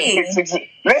throwing pick 6.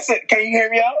 Listen, can you hear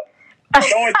me out?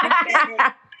 Throwing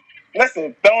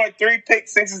 3 pick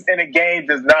 6s in a game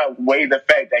does not weigh the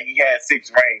fact that he had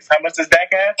 6 rings. How much does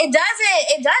Dak have? It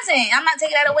doesn't. I'm not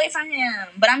taking that away from him.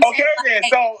 But I'm okay saying,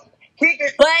 then. So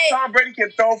Tom Brady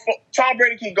can Tom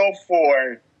Brady can go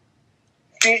for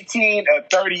 15 or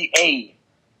 38.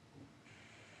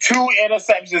 2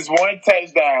 interceptions, 1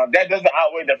 touchdown. That doesn't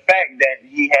outweigh the fact that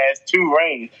he has 2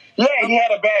 rings. Yeah, he had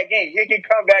a bad game. He can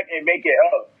come back and make it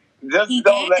up. Just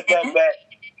don't let that.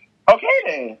 Okay,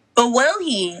 then. But will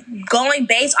he? Going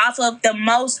based off of the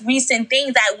most recent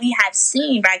things that we have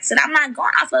seen, Braxton. I'm not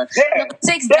going off of 6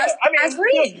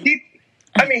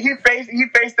 he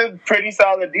faced a pretty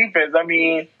solid defense. I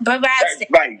mean, but Braxton.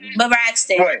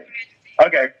 What?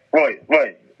 Okay.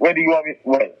 What do you want me?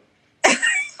 What?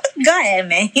 Go ahead,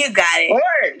 man. You got it.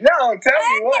 What? No, tell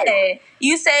me what.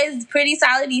 You say it's pretty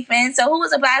solid defense. So who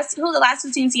the last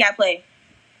 2 teams he had played?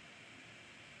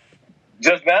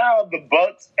 Just now, the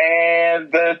Bucks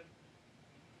and the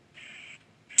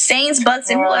Saints, Bucks,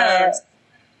 and who else?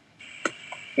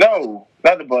 No,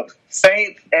 not the Bucks.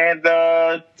 Saints and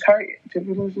the Titans.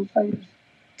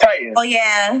 Oh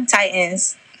yeah,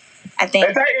 Titans. I think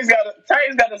the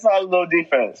Titans got a solid little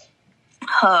defense.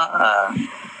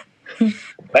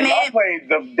 Like y'all played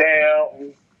the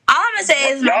damn. All I'm gonna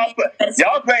say is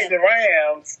y'all played the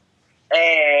Rams,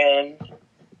 and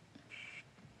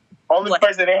only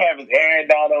person they have is Aaron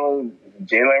Donald,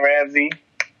 Jalen Ramsey.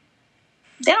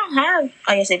 They don't have.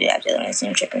 Oh yes, they do have Jalen Ramsey.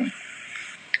 I'm tripping.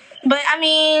 But I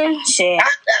mean, shit.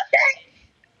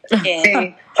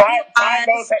 See,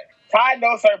 Ty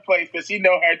knows her place because she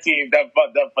know her team that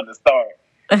fucked up from the start.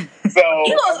 So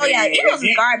Eagles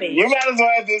is garbage. You might as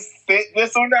well just sit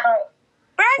this one out.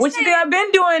 What you think I've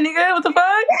been doing, nigga? What the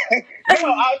fuck?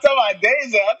 I'm talking about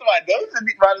Deja. I'm talking about Deja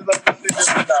brought us up to sit this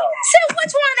one out. Sit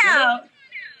which one out?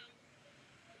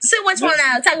 Sit which one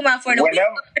out? Talking about for the week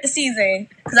or for the season?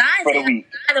 Because I ain't saying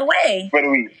either way. For the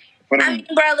week. I mean,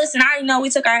 bro, listen, I already know we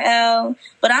took our L,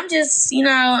 but I'm just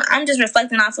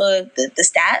reflecting off of the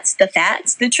stats, the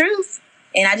facts, the truth.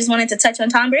 And I just wanted to touch on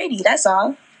Tom Brady. That's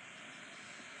all.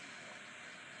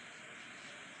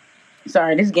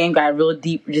 Sorry, this game got real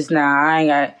deep just now. I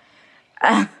ain't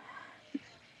got...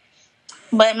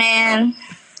 But, man,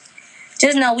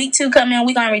 just know week 2 coming,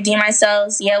 we going to redeem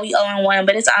ourselves. Yeah, we 0-1,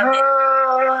 but it's all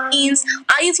teams.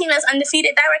 All you teams that's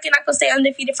undefeated, that record not going to stay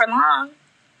undefeated for long.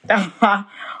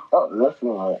 Oh, that's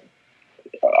not.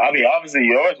 I mean, obviously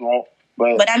yours won't.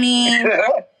 But I mean,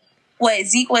 what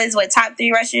Zeke was top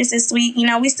 3 rushers this week. You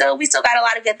know, we still got a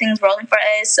lot of good things rolling for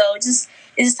us. So it's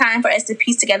just time for us to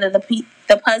piece together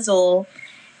the puzzle.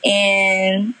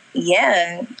 And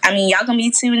yeah, I mean, y'all gonna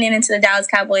be tuning in into the Dallas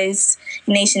Cowboys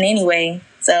Nation anyway.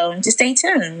 So just stay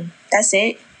tuned. That's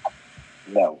it.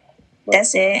 No.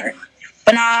 That's it.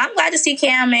 But no, I'm glad to see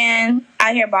Cam, man,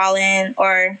 out here balling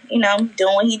or,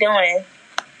 doing what he doing.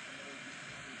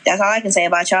 That's all I can say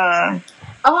about y'all.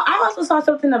 Oh, I also saw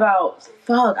something about,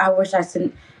 I wish I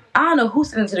sent, I don't know who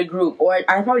sent it to the group, or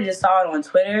I probably just saw it on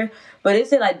Twitter, but it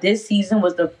said, like, this season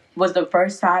was the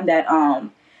first time that,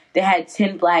 they had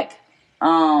 10 black,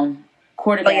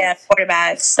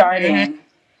 quarterbacks starting. Mm-hmm.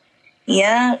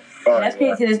 Yeah. And that's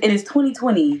crazy. It is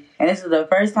 2020, and this is the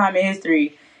first time in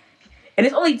history. And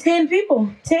it's only 10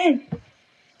 people. 10.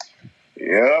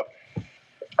 Yep.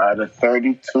 Out of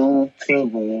 32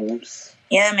 teams.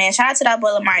 Yeah, man. Shout out to that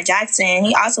boy Lamar Jackson.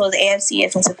 He also was the AFC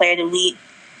Offensive Player of the Week.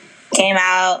 Came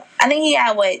out. I think he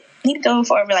had he threw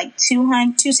for over like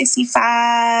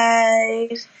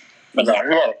 265. He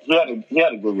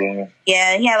had a good game.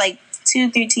 Yeah, he had like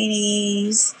 2-3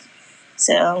 TDs.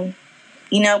 So,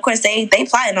 of course they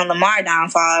plotting on Lamar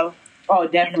downfall. Oh,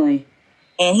 definitely.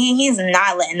 And he's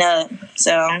not letting up.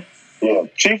 So yeah,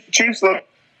 Chiefs look.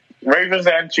 Ravens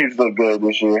and Chiefs look good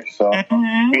this year. So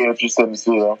be interested to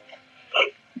see them.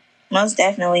 Most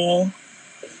definitely.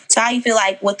 So how you feel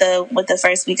like with the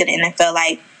first week of the NFL,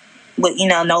 like with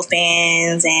no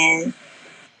fans and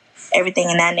everything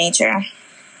in that nature?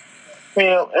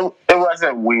 It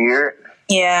wasn't weird.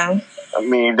 Yeah. I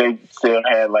mean, they still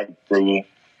had the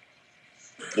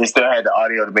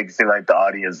audio to make it seem like the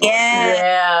audience.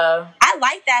 Yeah. I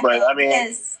like that, but I mean,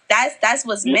 because that's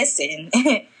what's missing.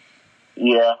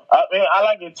 Yeah, I mean, I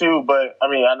like it too, but I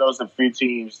mean, I know it's a few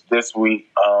teams this week.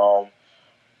 I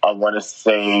want to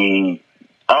say,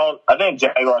 I think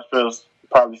Jaguars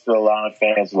probably still allowing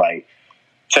fans like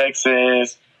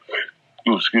Texans.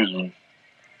 Excuse me,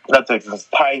 not Texans,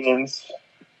 Titans.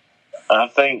 I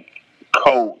think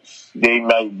Colts. They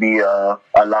might be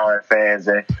allowing fans,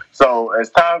 and so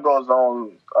as time goes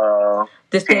on,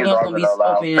 this thing is gonna be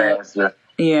opening up.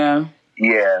 Yeah.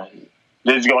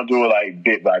 They're just gonna do it like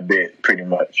bit by bit, pretty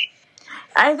much.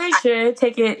 I think they should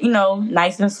take it,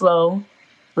 nice and slow.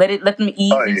 Let them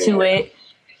ease into it.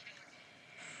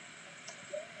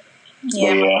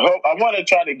 Yeah. I want to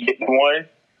try to get one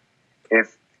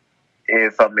if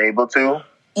I'm able to.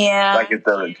 Yeah. Like if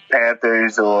the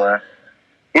Panthers or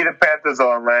either Panthers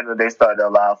or Orlando, they start to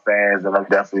allow fans, and I'm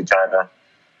definitely trying to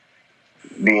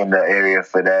be in the area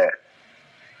for that.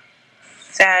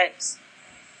 Facts.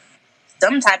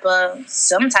 Some type of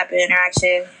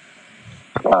interaction.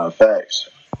 Facts.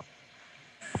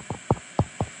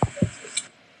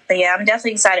 But yeah, I'm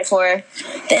definitely excited for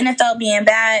the NFL being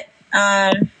back,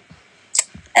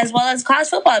 as well as college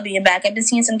football being back. I've been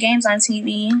seeing some games on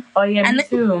TV. Oh yeah, me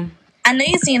too. I know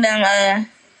you've seen them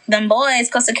boys,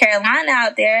 Coastal Carolina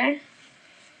out there.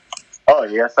 Oh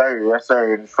yes, sir.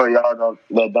 For y'all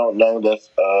that don't know,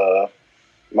 that's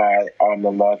my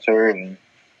alma mater, and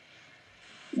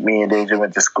me and Deja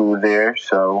went to school there,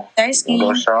 so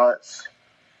go Shots.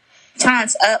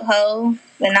 Shots up, ho.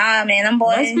 But nah, man, them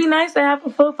boys. Must be nice to have a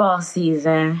football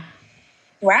season.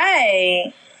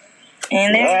 Right.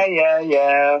 And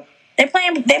yeah. They're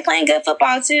playing good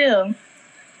football too.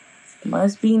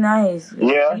 Must be nice.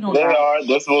 Yeah, they are.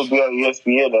 This will be on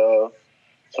ESPN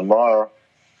tomorrow.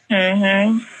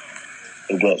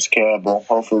 Against Campbell.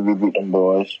 Hopefully we beat them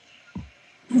boys.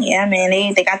 Yeah,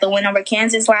 man, they got the win over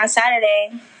Kansas last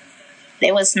Saturday.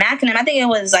 They was smacking them. I think it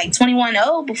was like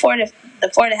 21-0 before the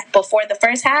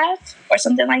first half or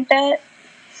something like that.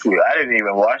 Yeah, I didn't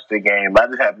even watch the game. I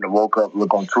just happened to look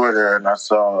on Twitter, and I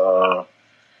saw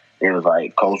it was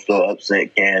like Coastal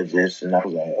upset Kansas, and I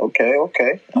was like,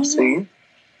 okay, I see.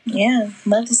 Yeah,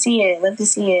 love to see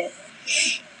it.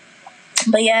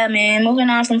 But yeah, man, moving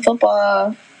on from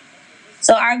football.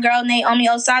 So our girl Naomi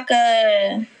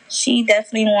Osaka, She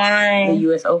definitely The won.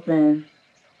 U.S. Open.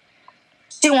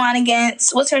 She won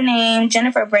against, what's her name?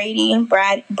 Jennifer Brady.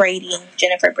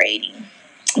 Jennifer Brady.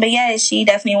 But yeah, she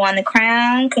definitely won the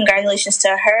crown. Congratulations to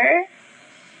her.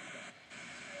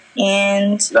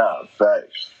 And No,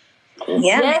 thanks.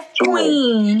 yeah, Yes,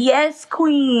 queen. Yes,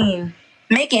 queen.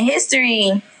 making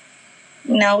history.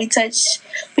 You know, we touched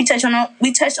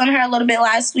on her a little bit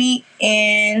last week,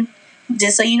 and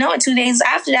just so you know, 2 days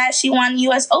after that, she won the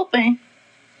U.S. Open.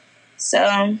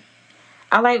 So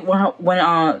I like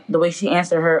when the way she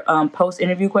answered her post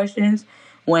interview questions.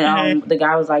 When the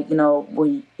guy was like,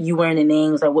 when you wearing the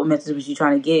names, like what message was you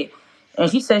trying to get? And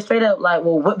she said straight up, like,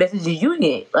 well, what message did you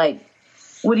get? Like,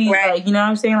 what do you like? You know what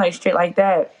I'm saying? Like straight like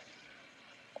that.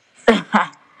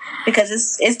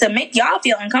 Because it's to make y'all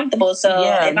feel uncomfortable. So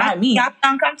yeah, if not me. Y'all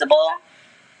feel uncomfortable,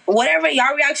 whatever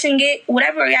reaction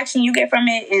you get from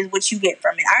it is what you get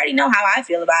from it. I already know how I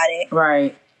feel about it.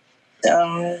 Right.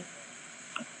 So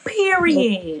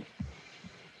period.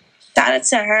 Shout out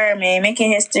to her, man,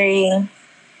 making history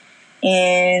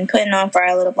and putting on for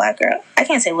our little black girl. I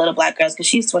can't say little black girls because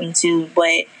she's 22,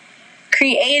 but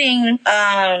creating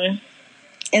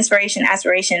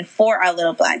aspiration for our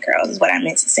little black girls is what I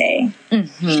meant to say.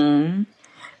 Mm-hmm.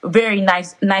 Very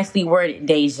nicely worded,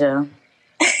 Deja.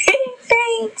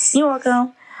 Thanks. You're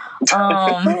welcome.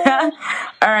 All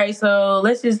right, so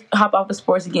let's just hop off the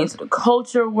sports and get into the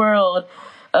culture world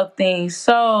of things.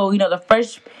 So, the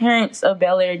Fresh Prince of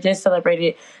Bel-Air just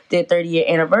celebrated their 30-year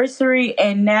anniversary,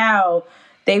 and now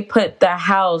they put the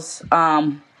house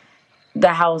on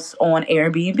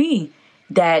Airbnb.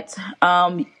 That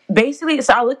basically,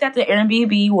 so I looked at the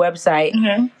Airbnb website,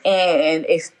 and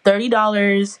it's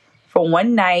 $30 for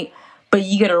one night, but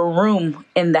you get a room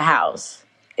in the house.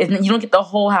 You don't get the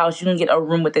whole house; you don't get a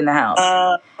room within the house.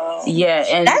 Yeah,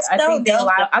 and that's I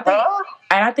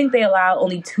think they allow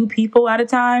only 2 people at a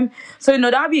time. So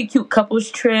that would be a cute couples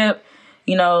trip,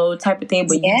 type of thing.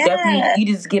 But you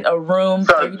just get a room,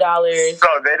 $30.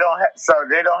 So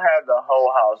they don't have the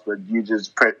whole house, but you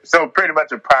just pretty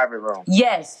much a private room.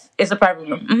 Yes, it's a private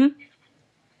room. Mm-hmm.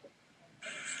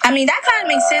 I mean, that kind of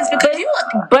makes sense because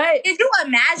did you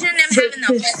imagine them having the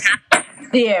whole house?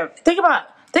 Yeah, think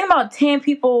about 10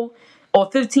 people or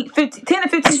 10 to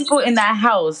 15 people in that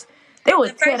house. They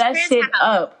would tear that shit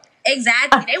up.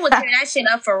 Exactly. They would tear that shit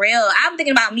up for real. I'm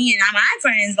thinking about me and my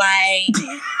friends, like...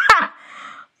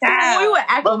 we were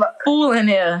acting a fool in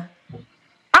there.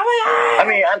 I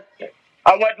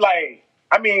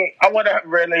wonder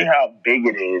really how big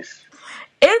it is.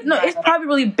 It's probably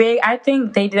really big. I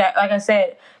think they did that, like I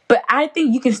said, but I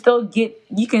think you can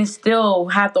still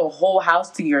have the whole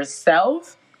house to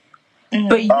yourself.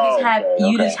 But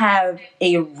you just have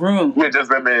a room. You're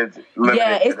just limited.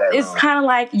 Yeah, it's kind of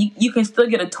like you can still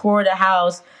get a tour of the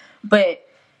house, but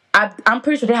I'm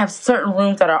pretty sure they have certain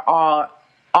rooms that are all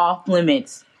off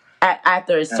limits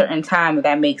after a certain time. If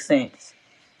that makes sense.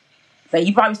 Like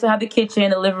you probably still have the kitchen,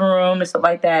 the living room, and stuff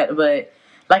like that. But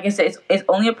like I said, it's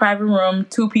only a private room,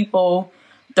 2 people,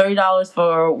 $30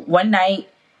 for one night.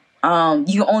 You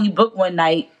can only book one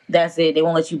night. That's it. They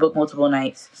won't let you book multiple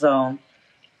nights. So.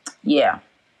 Yeah,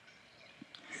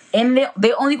 and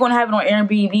they only gonna have it on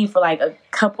Airbnb for like a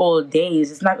couple of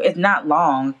days. It's not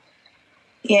long.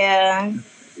 Yeah,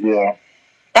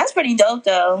 that's pretty dope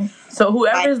though. So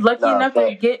whoever's lucky enough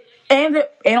to get, and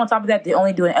on top of that, they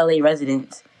only do an LA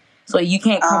residents, so you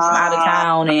can't come from out of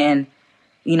town and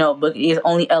book. It's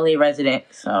only LA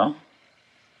residents. So,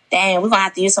 damn, we're gonna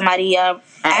have to use somebody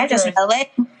address in LA.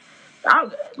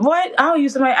 I'll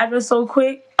use somebody's address so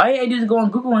quick. All you gotta do is go on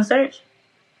Google and search.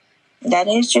 That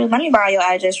is true. Let me borrow your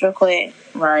address real quick.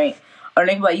 Right. Or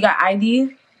they be like, you got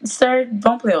ID, sir?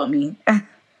 Don't play with me.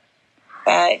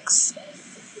 Facts.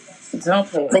 Don't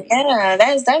play with me. Yeah,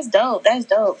 that's dope. That's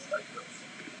dope.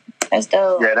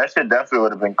 Yeah, that shit definitely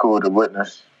would have been cool to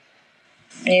witness.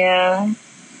 Yeah.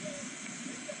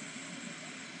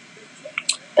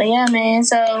 But yeah, man,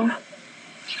 so...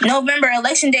 November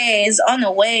election day is on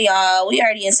the way, y'all. We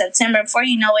already in September. Before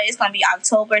you know it, it's gonna be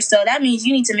October. So that means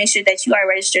you need to make sure that you are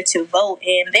registered to vote.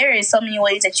 And there is so many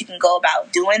ways that you can go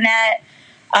about doing that.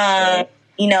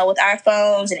 With our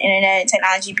phones and internet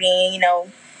technology being,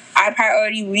 our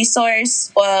priority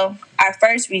resource. Well, our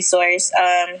first resource.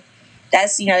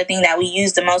 That's the thing that we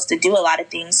use the most to do a lot of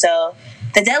things. So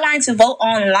the deadline to vote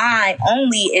online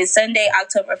only is Sunday,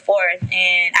 October 4th.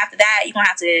 And after that, you're gonna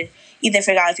have to either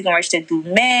figure out if you can register through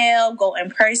mail, go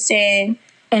in person.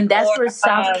 And that's for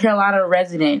South Carolina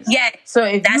residents. Yeah. So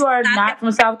if you are not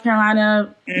from South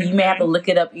Carolina, you may have to look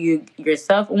it up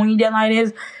yourself when your deadline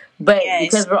is. But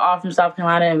because we're all from South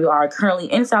Carolina and we are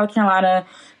currently in South Carolina,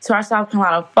 to our South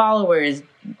Carolina followers,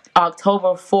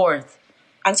 October 4th.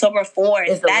 October 4th.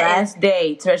 Is the last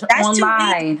day to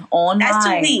online. Online. That's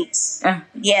 2 weeks.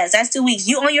 Yes, that's 2 weeks.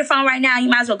 You on your phone right now, you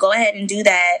might as well go ahead and do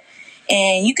that.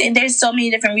 And you can. There's so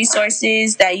many different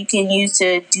resources that you can use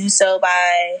to do so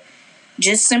by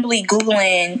just simply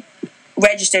Googling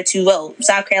register to vote,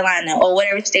 South Carolina, or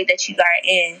whatever state that you are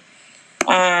in.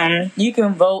 You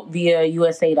can vote via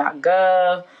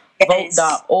USA.gov,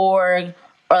 vote.org,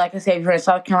 or like I said, if you're in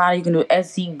South Carolina, you can do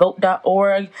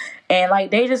scvote.org. And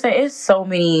like they just say, it's so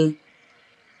many.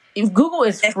 If Google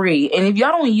is free, and if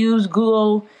y'all don't use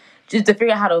Google just to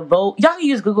figure out how to vote, y'all can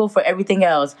use Google for everything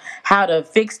else. How to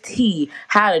fix tea,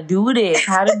 how to do this,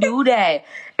 how to do that.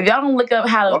 If y'all don't look up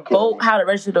how to vote, how to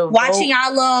register to vote. Watching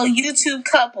y'all little YouTube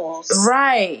couples.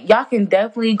 Right. Y'all can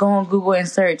definitely go on Google and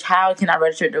search, how can I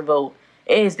register to vote?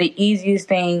 It is the easiest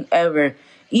thing ever.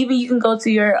 Even you can go to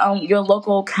your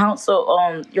local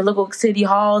council, your local city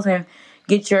halls and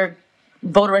get your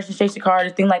voter registration card or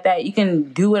thing like that. You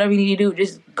can do whatever you need to do.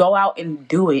 Just go out and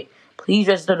do it. Please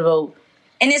register to vote.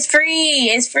 And it's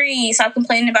free. It's free. Stop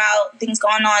complaining about things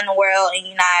going on in the world and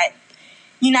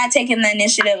you're not taking the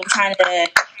initiative of trying to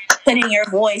put in your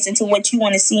voice into what you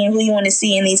want to see and who you want to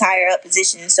see in these higher up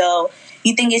positions. So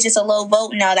you think it's just a low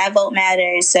vote? No, that vote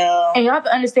matters. So, and y'all have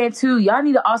to understand too, y'all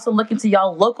need to also look into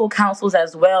y'all local councils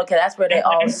as well, because that's where they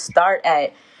all start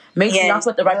at. Make sure y'all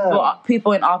put the right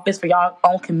people in office for y'all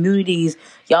own communities,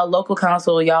 y'all local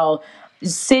council, y'all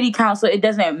city council. It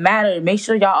doesn't matter. Make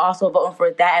sure y'all also voting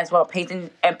for that as well. Pay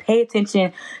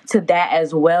attention to that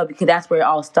as well, because that's where it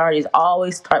all starts.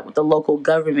 Always start with the local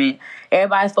government.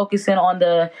 Everybody's focusing on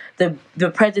the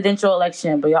presidential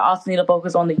election, but y'all also need to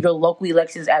focus on your local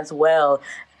elections as well.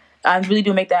 I really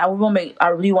want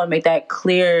to make that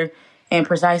clear and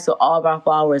precise to all of our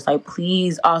followers. Like,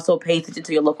 please also pay attention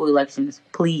to your local elections,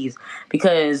 please,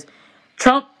 because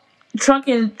Trump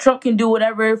can do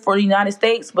whatever for the United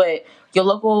States, but your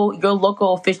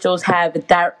local officials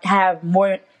have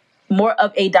more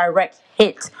of a direct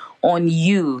hit on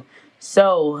you.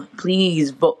 So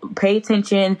please pay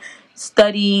attention,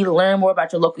 study, learn more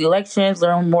about your local elections,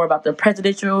 learn more about the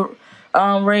presidential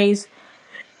race.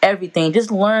 Everything.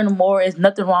 Just learn more. There's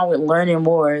nothing wrong with learning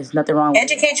more. There's nothing wrong with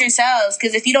educate yourselves,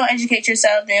 because if you don't educate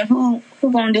yourself, then who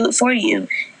gonna do it for you?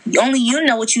 Only you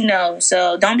know what you know.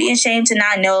 So don't be ashamed to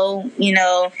not know,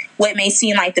 what may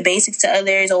seem like the basics to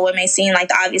others or what may seem like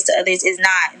the obvious to others is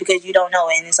not, because you don't know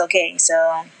it, and it's okay.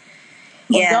 So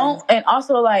yeah. And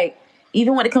also, like,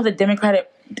 even when it comes to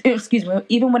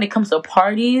even when it comes to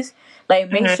parties,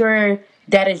 like, make sure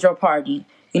that is your party.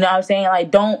 You know what I'm saying? Like,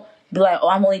 don't be like, oh,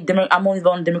 I'm only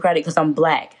voting Democratic because I'm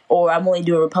black, or I'm only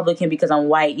doing Republican because I'm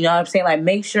white. You know what I'm saying? Like,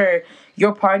 make sure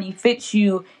your party fits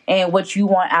you and what you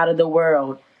want out of the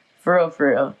world. For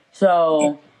real.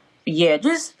 So, yeah,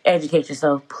 just educate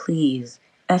yourself, please.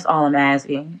 That's all I'm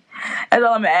asking. That's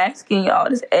all I'm asking, y'all.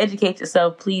 Just educate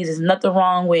yourself, please. There's nothing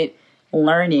wrong with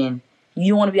learning.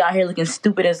 You don't want to be out here looking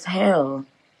stupid as hell.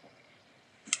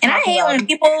 And I hate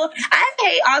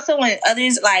also when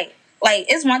others, like,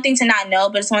 it's one thing to not know,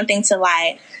 but it's one thing to,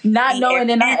 like, not know and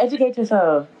then not educate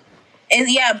yourself.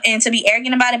 And to be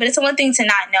arrogant about it, but it's one thing to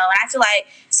not know. And I feel like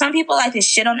some people like to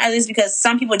shit on others because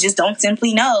some people just don't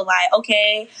simply know. Like,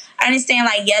 okay, I understand,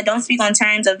 like, yeah, don't speak on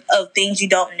terms of things you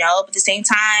don't know, but at the same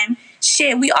time,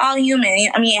 shit, we all human.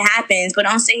 I mean, it happens, but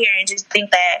don't sit here and just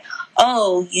think that,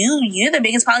 oh, you're the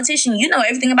biggest politician. You know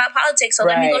everything about politics, so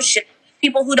let me go shit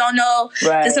people who don't know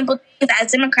the simple things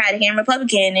as Democratic and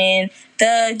Republican and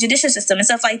the judicial system and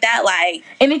stuff like that. Like,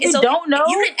 and if you don't know,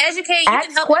 you can educate. Ask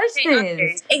you can help questions.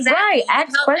 Others. Exactly. Right.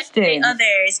 Ask questions.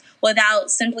 Others without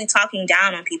simply talking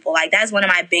down on people. Like, that's one of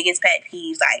my biggest pet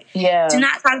peeves. Like, do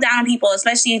not talk down on people,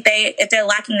 especially if they're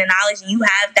lacking the knowledge and you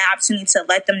have the opportunity to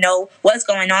let them know what's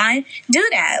going on. Do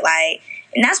that. Like.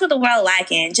 And that's what the world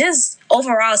lacking. Just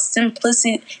overall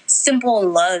simplicity, simple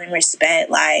love and respect.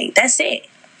 Like, that's it.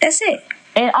 That's it.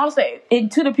 And also,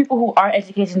 to the people who are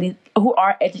educating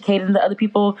the other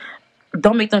people,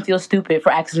 don't make them feel stupid for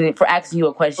asking you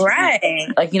a question.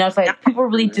 Right. Like, it's like people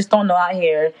really just don't know out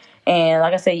here. And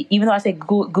like I say, even though I say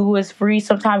Google is free,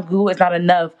 sometimes Google is not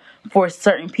enough for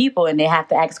certain people, and they have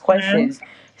to ask questions. Mm-hmm.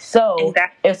 So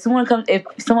if someone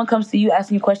comes to you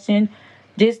asking you a question,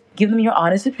 just give them your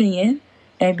honest opinion.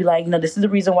 And be like, this is the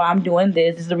reason why I'm doing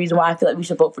this. This is the reason why I feel like we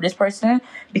should vote for this person,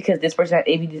 because this person has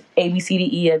A, B, C, D,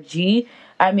 E, F, G.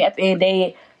 I mean, at the end of the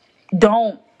day,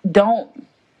 don't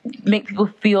make people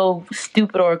feel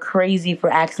stupid or crazy for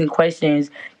asking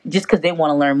questions just because they want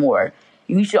to learn more.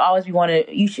 You should always be wanting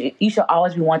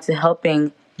to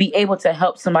helping be able to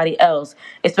help somebody else,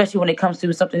 especially when it comes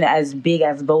to something as big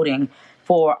as voting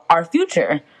for our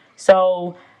future.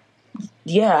 So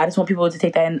yeah, I just want people to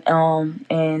take that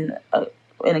in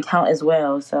account as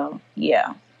well. So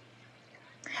yeah.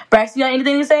 Brax, you got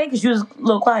anything to say? Because you was a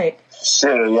little quiet.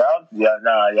 Shit, y'all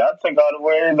took all the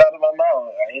words out of my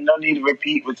mouth. Ain't no need to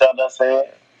repeat what y'all done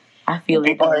said. I feel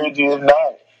people heard you. If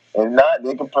not,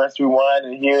 they can press rewind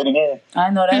and hear it again.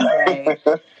 I know that's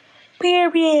right.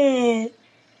 Period.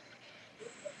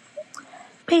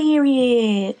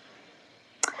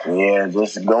 Yeah,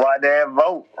 just go out there and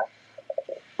vote.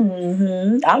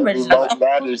 I'm ready to vote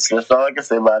matters. That's all I can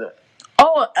say about it.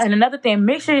 Oh, and another thing,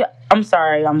 make sure, I'm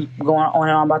sorry, I'm going on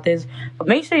and on about this, but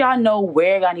make sure y'all know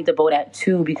where y'all need to vote at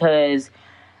too, because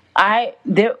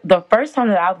the first time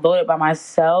that I voted by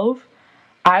myself,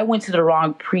 I went to the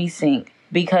wrong precinct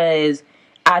because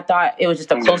I thought it was just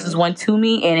the closest one to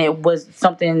me, and it was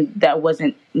something that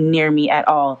wasn't near me at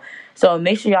all. So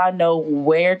make sure y'all know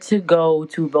where to go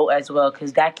to vote as well,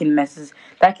 because that can mess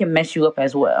you up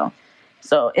as well.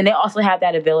 So, and they also have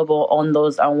that available on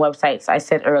those websites I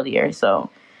said earlier. So,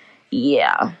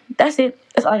 yeah, that's it.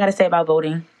 That's all I got to say about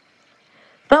voting.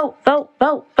 Vote, vote,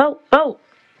 vote, vote, vote.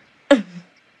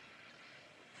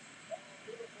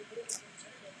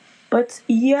 But,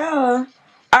 yeah.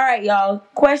 All right, y'all.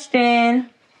 Question.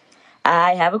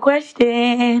 I have a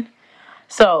question.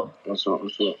 So, what's up?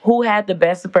 Who had the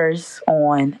best verse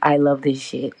on I Love This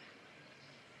Shit?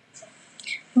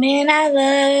 Man, I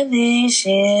love this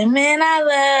shit. Man, I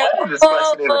love. Where did this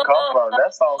question even come from?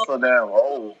 That song's so damn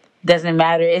old. Doesn't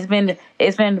matter. It's been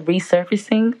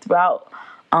resurfacing throughout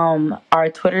our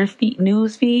Twitter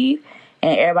news feed,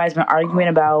 and everybody's been arguing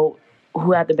about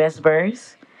who had the best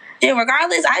verse. Yeah,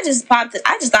 regardless, I just thought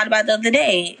about it the other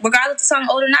day. Regardless of the song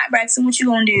old or not, Braxton, what you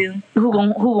gonna do? Who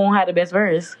gonna have the best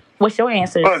verse? What's your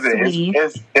answer, what is it? sweetie?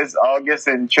 It's August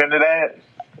in Trinidad.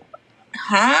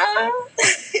 Huh?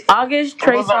 August,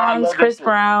 Trey Songz, Chris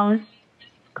Brown.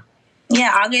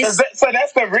 Yeah, August. So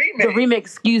that's the remix. The remix.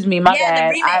 Excuse me, my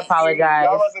bad. I apologize.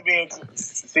 Y'all wasn't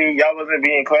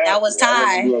being clear. That was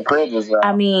Ty.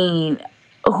 I mean,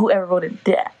 whoever voted.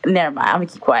 Never mind. I'm gonna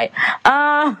keep quiet.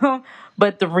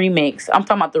 But the remix. I'm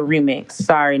talking about the remix.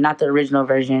 Sorry, not the original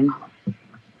version.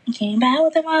 Came back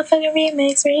with the motherfucking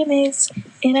remix,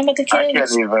 and I'm gonna I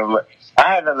can't even.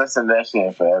 I haven't listened to that shit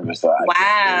in forever, so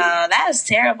wow, that was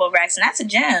terrible, Braxton. That's a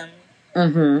gem.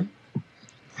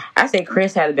 I say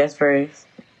Chris had the best verse.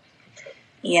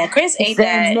 Yeah, Chris ate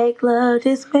that. Make love,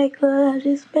 just make love,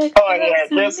 just make love. Oh yeah,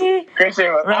 Chris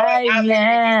right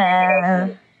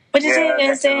now. But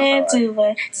you sing to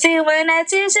her. See when that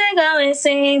teacher go and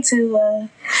sing to her.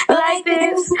 Like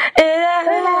this.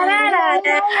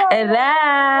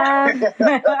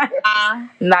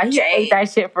 Nah, he ate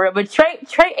that shit for real. But Trey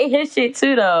ate his shit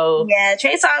too, though. Yeah,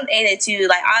 Trey Songz ate it too.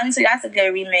 Like, honestly, that's a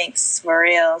good remix for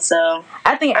real. So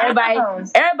I think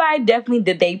everybody definitely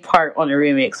did their part on the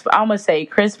remix. But I'm gonna say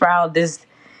Chris Brown, it's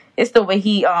the way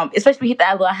he especially hit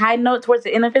that little high note towards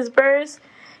the end of his verse.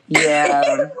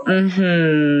 Yeah.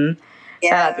 Yeah.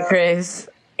 Shout out to Chris.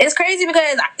 It's crazy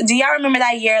because do y'all remember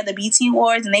that year of the BT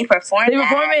Awards and they performed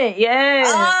it, yes.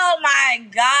 Oh my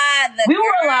God. We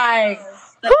were like,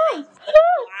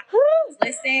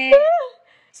 listen.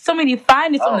 So many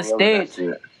finest on the stage.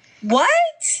 What?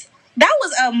 That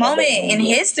was a moment in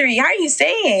history. How are you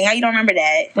saying? How you don't remember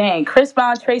that? Dang, Chris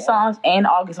Brown, Trey Songz, and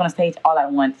August on the stage all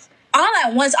at once. All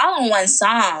at once, all on one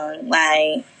song.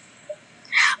 Like,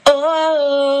 oh.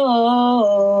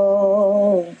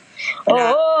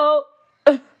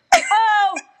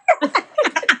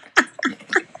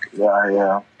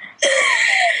 Yeah.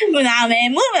 Nah,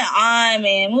 man.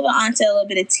 Moving on to a little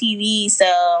bit of TV.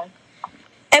 So,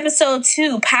 episode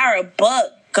 2, Power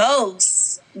Book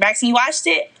Ghosts. Braxton, you watched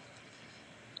it?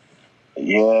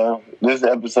 Yeah, this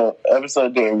episode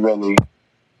didn't really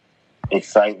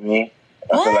excite me.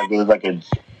 I feel like it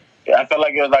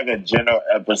was like a general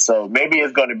episode. Maybe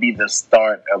it's going to be the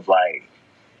start of like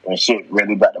when shit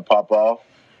really about to pop off,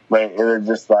 but it was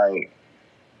just like,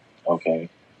 okay.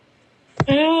 I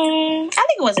think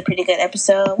it was a pretty good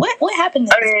episode. What happened?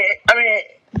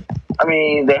 I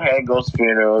mean, they had Ghost's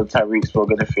funeral. Tyreek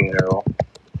spoke at the funeral.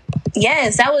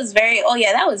 Yes, that was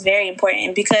very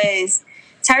important because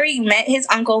Tyreek met his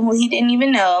uncle who he didn't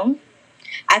even know.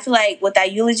 I feel like with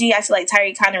that eulogy,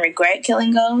 Tyreek kind of regret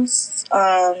killing Ghost,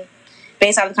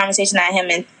 based on the conversation that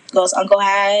him and Ghost's uncle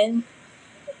had.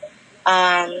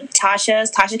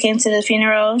 Tasha came to the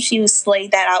funeral. She was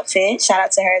slayed that outfit. Shout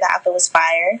out to her. The outfit was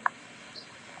fire.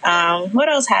 What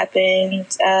else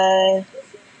happened? The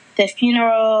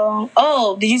funeral.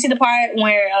 Oh, did you see the part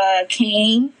where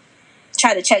Kane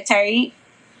tried to check Tyreek?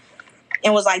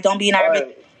 and was like, "Don't be in our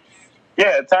business."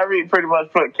 Yeah, Tyreek pretty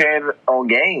much put Ken on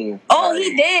game. Oh,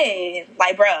 he did.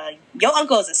 Like, bruh, your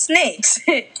uncle is a snitch.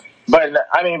 But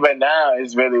now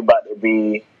it's really about to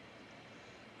be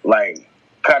like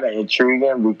kind of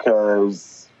intriguing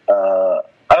because I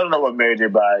don't know what Mary J.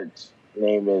 Blige's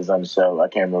name is on the show. I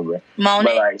can't remember. Monet.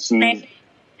 But like she's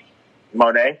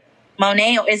Monet.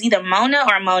 Monet, or is either Mona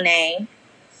or Monet?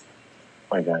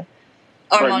 Okay.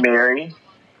 Or but Mary.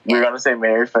 We're gonna say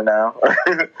Mary for now.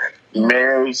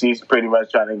 Mary, she's pretty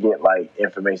much trying to get like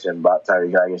information about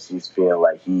Tyreek. I guess she's feel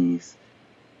like he's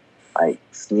like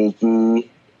sneaky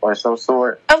or some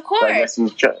sort. Of course. So I guess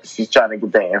she's trying to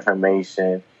get that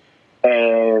information,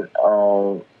 and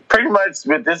pretty much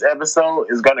with this episode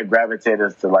is gonna gravitate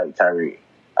us to like Tyreek.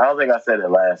 I don't think I said it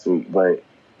last week, but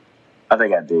I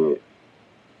think I did.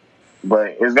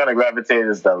 But it's gonna gravitate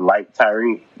us to like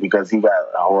Tyreek because he got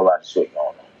a whole lot of shit going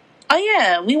on. Oh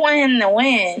yeah, we want him to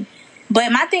win.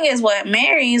 But my thing is, what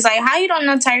Mary's like, how you don't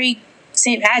know Tyreek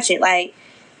St. Patrick? Like,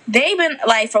 they've been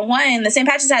like, for one, the St.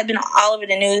 Patrick's has been all over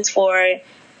the news for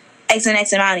X and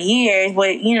X amount of years.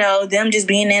 But you know, them just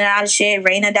being in and out of shit,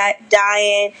 Raina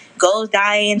dying, Ghost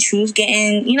dying, Truth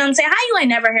getting, you know what I'm saying? How you ain't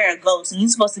never heard of Ghost? And you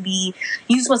supposed to be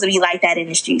like that in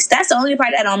the streets. That's the only part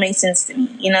that don't make sense to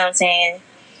me. You know what I'm saying?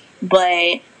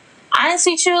 But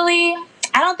honestly, truly,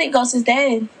 I don't think Ghost is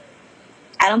dead.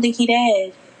 I don't think he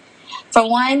dead. For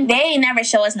one, they ain't never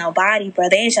show us no body, bro.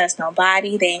 They ain't show us no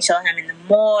body. They ain't show him in the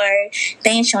morgue. They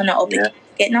ain't show no open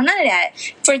casket. No, none of that.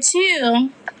 For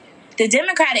two, the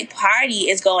Democratic Party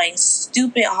is going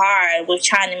stupid hard with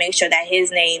trying to make sure that his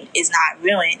name is not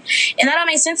ruined. And that don't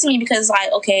make sense to me because,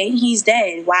 like, okay, he's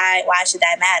dead. Why should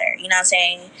that matter? You know what I'm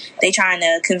saying? They trying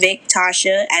to convict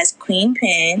Tasha as Queen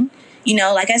Pen. You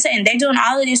know, like I said, and they're doing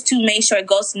all of this to make sure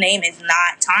Ghost's name is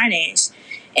not tarnished.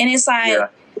 And it's like,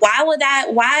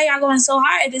 why y'all going so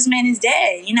hard if this man is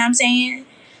dead? You know what I'm saying?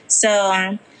 So,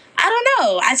 I don't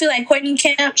know. I feel like Courtney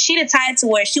Kemp, she the type to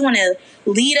where she want to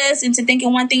lead us into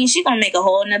thinking one thing, and she going to make a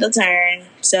whole nother turn.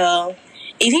 So,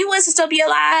 if he was to still be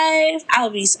alive,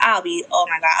 I'll be, oh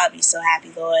my God, I'll be so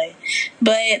happy, Lord.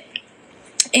 But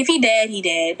if he dead, he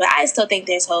dead. But I still think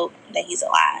there's hope that he's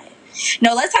alive.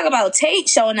 No, let's talk about Tate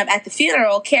showing up at the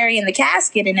funeral, carrying the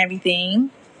casket and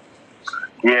everything.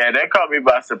 Yeah, that caught me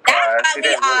by surprise. That caught me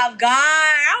off guard.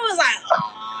 I was like,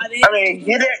 oh. I mean,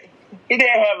 he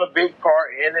didn't have a big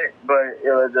part in it, but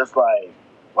it was just like,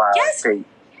 wow, yes. Tate.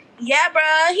 Yeah,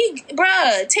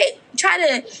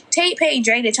 Tate paid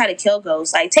Dre to try to kill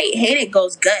Ghost. Like, Tate hated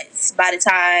Ghost's guts by the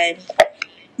time,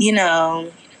 you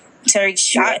know, Tariq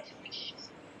shot.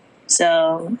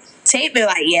 So, Tate be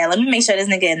like, yeah, let me make sure this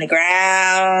nigga in the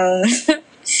ground.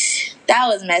 That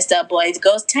was messed up, boys.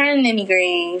 Ghost turned in the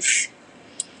grave.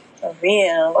 For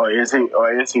real. Oh, is he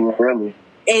really?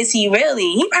 Is he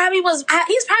really? He's probably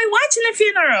watching the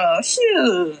funeral.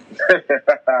 Shoot.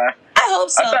 I hope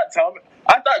so.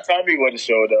 I thought Tommy would have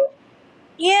showed up.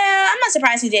 Yeah, I'm not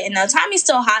surprised he didn't though. Tommy's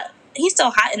still hot. He's still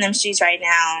hot in them streets right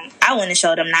now. I wouldn't have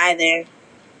showed him neither.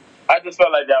 I just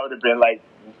felt like that would have been like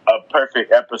a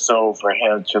perfect episode for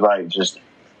him to like just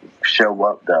show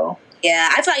up though.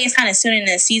 Yeah, I feel like it's kind of soon in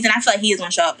the season. I feel like he is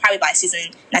going to show up probably by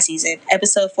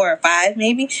episode 4 or 5,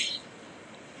 maybe.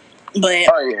 But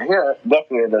yeah,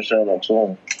 definitely they're showing up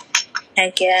soon.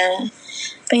 Heck yeah.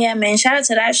 But yeah, man, shout out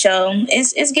to that show.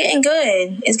 It's getting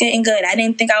good. It's getting good. I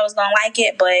didn't think I was gonna like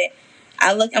it, but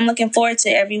I'm looking forward to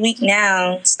it every week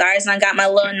now. Stars and I got my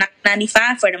little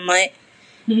 $95 for the month.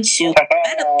 Shoot,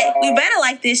 we better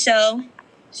like this show.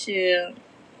 Shoot.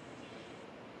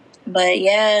 But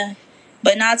yeah.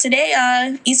 But now today,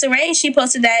 Issa Rae, she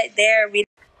posted that they're reading.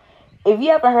 If you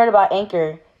haven't heard about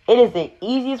Anchor, it is the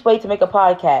easiest way to make a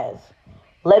podcast.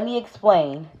 Let me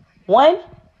explain. 1,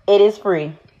 it is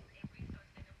free.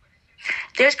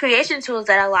 There's creation tools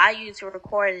that allow you to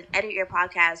record and edit your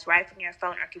podcast right from your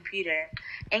phone or computer.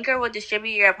 Anchor will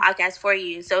distribute your podcast for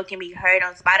you so it can be heard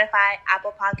on Spotify,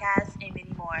 Apple Podcasts, and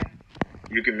many more.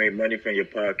 You can make money from your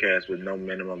podcast with no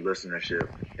minimum listenership.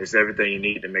 It's everything you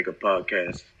need to make a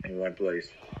podcast in one place.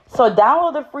 So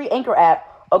download the free Anchor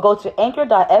app or go to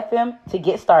anchor.fm to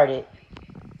get started.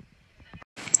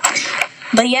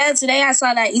 But yeah, today I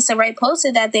saw that Issa Rae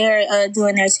posted that they're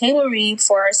doing their table read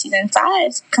for season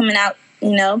 5 coming out,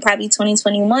 probably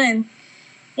 2021.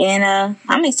 And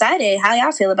I'm excited. How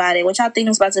y'all feel about it? What y'all think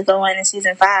is about to go on in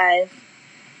season 5?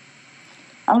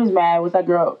 I'm just mad with that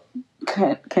girl.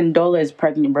 Condola is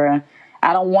pregnant, bruh.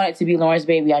 I don't want it to be Lawrence's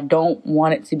baby. I don't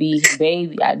want it to be his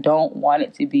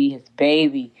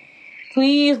baby.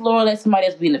 Please, Lord, let somebody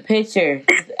else be in the picture.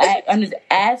 I'm just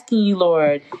asking you,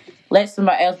 Lord, let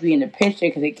somebody else be in the picture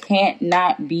because it can't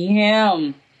not be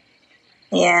him.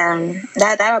 Yeah,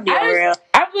 that would be real.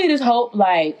 I really just hope,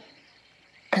 like,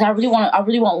 because I really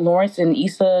want Lawrence and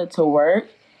Issa to work,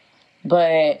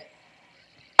 but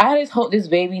I just hope this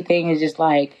baby thing is just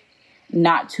like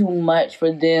not too much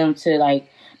for them to like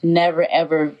never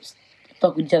ever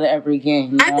fuck with each other ever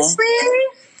again. You know?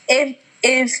 Honestly,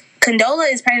 if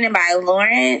Condola is pregnant by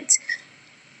Lawrence,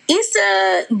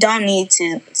 Issa don't need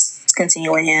to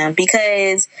continue with him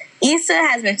because Issa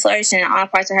has been flourishing in all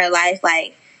parts of her life.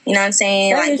 Like, you know what I'm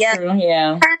saying? That like, yeah, true,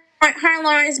 yeah. Her and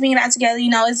Lawrence being back together, you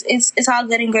know, it's all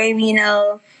good and gravy, you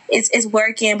know. It's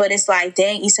working, but it's like,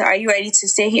 dang, Issa, are you ready to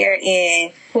sit here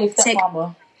and take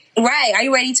mama? Right? Are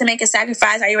you ready to make a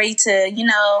sacrifice? Are you ready to, you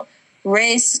know,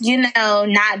 risk, you know,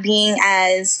 not being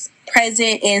as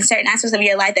present in certain aspects of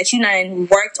your life that you done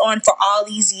worked on for all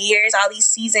these years, all these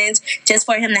seasons, just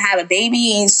for him to have a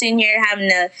baby and sitting here having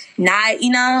to not,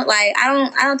 you know, like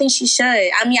I don't think she should.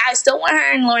 I mean, I still want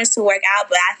her and Lawrence to work out,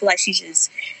 but I feel like she just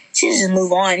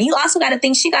move on. You also got to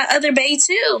think she got other bae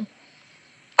too.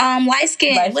 Light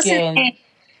skin. What's his name?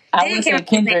 I would say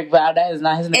Kendrick, but that is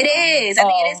not his name. It is. I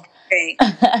think it is Kendrick.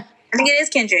 I think it is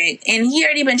Kendrick, and he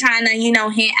already been trying to, you know,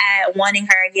 hint at wanting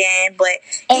her again. But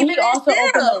and he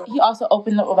also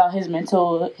opened up about his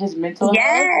mental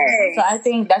yes. health. So I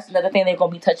think that's another thing they're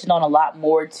gonna be touching on a lot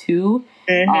more too.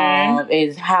 Mm-hmm.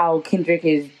 Is how Kendrick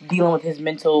is dealing with his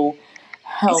mental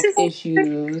health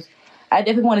issues. I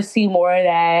definitely want to see more of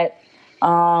that.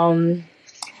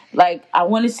 Like I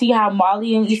want to see how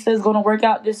Molly and Issa is gonna work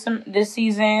out this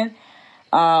season.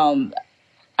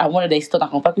 I wonder they still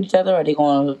not gonna fuck with each other, or are they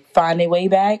gonna find their way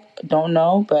back? Don't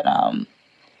know, but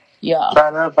yeah.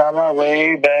 Trying to find my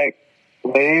way back.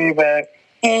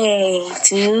 Hey,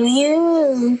 to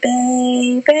you,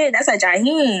 baby. That's a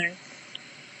Jaheim.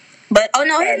 But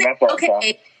his name.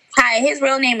 Okay. Hi, his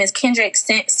real name is Kendrick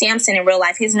Sampson in real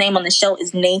life. His name on the show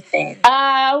is Nathan.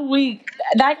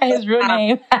 That got his real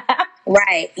name.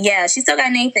 Right, yeah, she still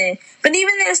got Nathan. But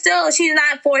even then, still, she's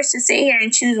not forced to sit here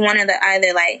and choose one of the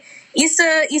either. Like,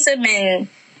 Issa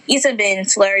been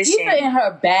flourishing. Issa in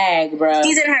her bag, bro.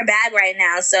 She's in her bag right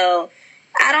now, so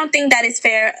I don't think that it's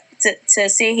fair to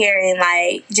sit here and,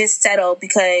 like, just settle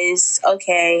because,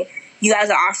 okay, you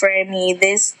guys are offering me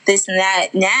this and that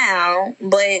now,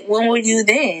 but when were you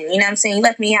then? You know what I'm saying? You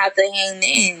left me out to hang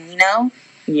then, you know?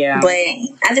 Yeah. But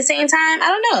at the same time,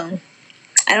 I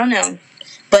don't know.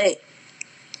 But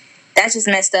that's just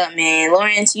messed up, man.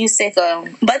 Lawrence, you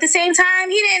sicko. But at the same time,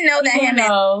 he didn't know that he didn't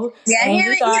know.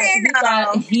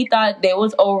 He thought that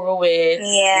was over with.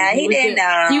 Yeah, he didn't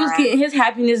know. He was getting his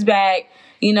happiness back.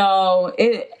 You know,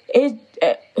 it's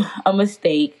a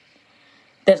mistake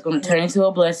that's going to turn into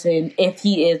a blessing if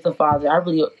he is the father. I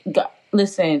really...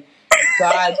 listen,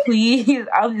 God, please.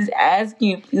 I'm just asking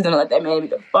you, please don't let that man be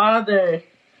the father.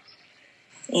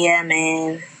 Yeah,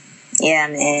 man.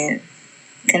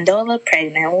 Condola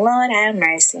pregnant. Lord have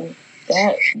mercy.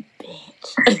 That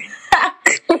bitch.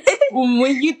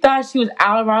 When you thought she was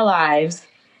out of our lives,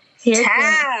 here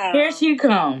she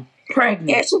come. Pregnant.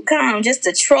 Here she come, just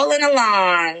a trolling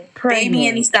along. Pregnant. Baby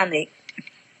in the stomach.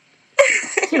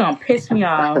 She gonna piss me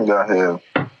off. Go ahead.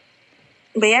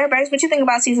 But yeah, Bryce, what you think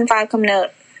about season 5 coming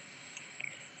up?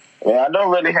 Yeah, I don't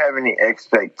really have any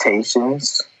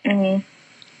expectations. Mm-hmm.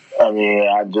 I mean,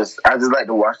 I just like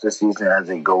to watch the season as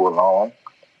it go along.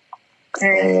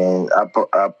 And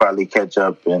I'll probably catch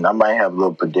up, and I might have a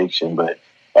little prediction. But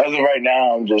as of right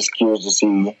now, I'm just curious to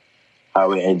see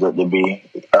how it ends up to be.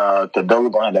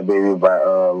 Condola gonna have that baby by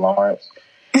Lawrence,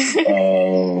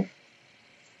 and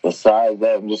besides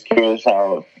that, I'm just curious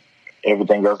how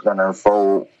everything else gonna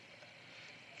unfold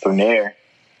from there.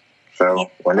 So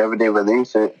whenever they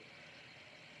release it,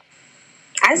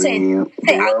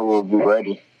 we'll be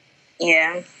ready.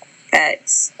 Yeah,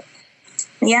 facts.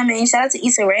 Yeah, man, shout out to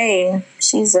Issa Rae.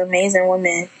 She's an amazing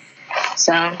woman.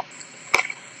 So,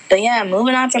 but yeah,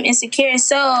 moving on from Insecure.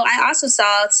 So, I also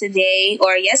saw today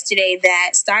or yesterday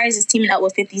that Starz is teaming up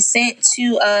with 50 Cent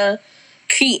to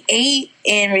create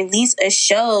and release a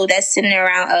show that's centered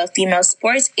around a female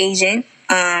sports agent.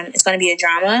 It's going to be a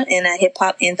drama and a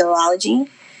hip-hop anthology.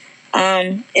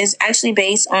 It's actually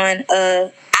based on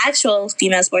a actual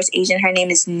female sports agent. Her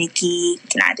name is Nikki.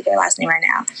 Cannot think of her last name right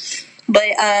now.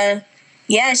 But,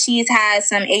 yeah, she's had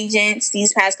some agents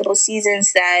these past couple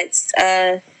seasons that's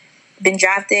been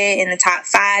drafted in the top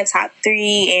 5, top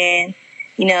 3, and,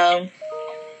 you know,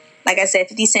 like I said,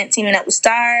 50 Cent teaming up with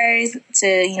Starz to,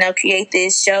 you know, create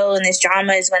this show and this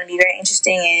drama is going to be very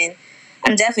interesting, and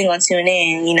I'm definitely going to tune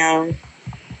in, you know.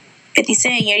 50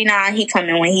 Cent, you know how he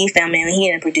coming when he filming, when he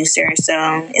a producer,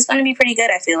 so it's going to be pretty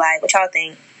good, I feel like. What y'all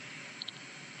think?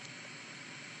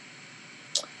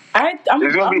 I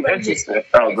It's gonna be interesting.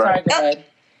 Oh, sorry, go ahead.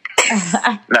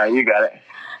 No, you got it.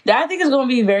 I think it's gonna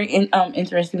be very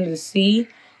interesting to see.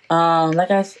 I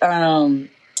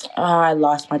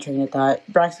lost my train of thought.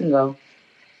 Braxton, go.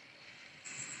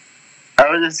 I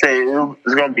would just say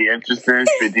it's gonna be interesting.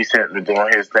 50 Cent doing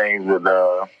his things with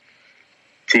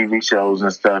TV shows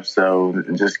and stuff. So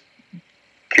just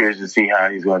curious to see how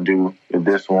he's gonna do with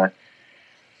this one.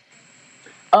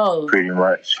 Oh, pretty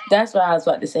much. That's what I was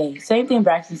about to say. Same thing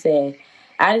Braxton said.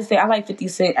 I just say I like 50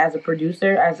 Cent as a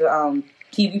producer, as a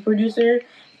TV producer,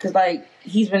 because like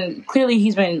he's been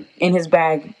in his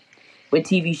bag with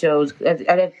TV shows.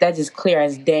 That's just clear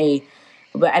as day.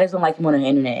 But I just don't like him on the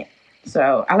internet.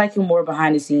 So I like him more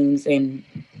behind the scenes and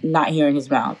not hearing his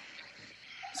mouth.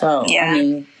 So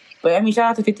yeah. Shout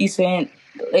out to 50 Cent.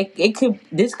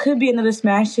 This could be another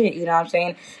smash hit, you know what I'm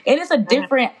saying? And it is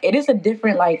a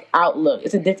different like outlook.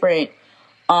 It's a different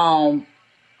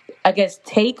I guess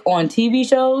take on TV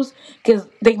shows, because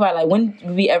think about it, like when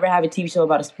did we ever have a TV show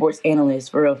about a sports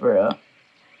analyst for real?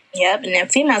 Yep, and then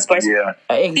female sports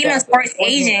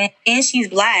agent, and she's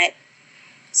black.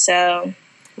 So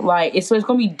like it's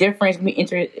gonna be different. It's gonna be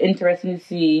interesting to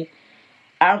see.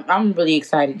 I'm really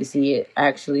excited to see it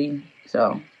actually.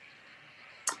 So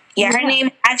yeah, her name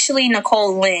is actually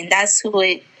Nicole Lynn. That's who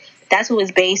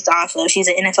it's based off of. She's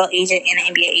an NFL agent and an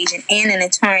NBA agent and an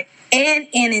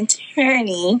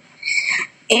attorney.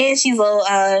 And she's Lil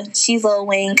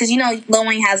Wayne, because you know Lil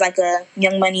Wayne has like a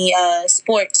Young Money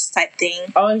sports type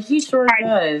thing. Oh, he sure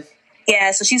does.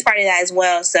 Yeah, so she's part of that as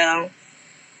well. So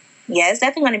yeah, it's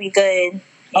definitely going to be good.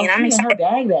 And I'm excited.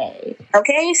 Her bag.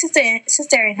 Okay,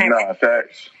 sister in her bag.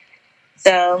 Thanks.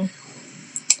 So,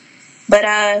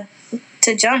 but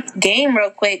to jump game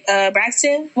real quick,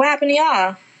 Braxton, what happened to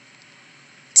y'all?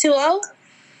 2-0?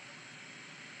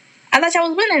 I thought y'all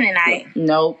was winning tonight.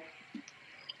 Nope.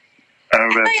 I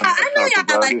know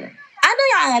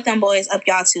y'all let them boys up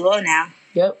y'all 2-0 now.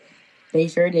 Yep, they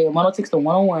sure did.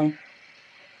 106-101.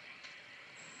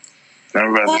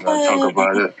 I'm rather not talk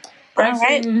about it. All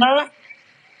right.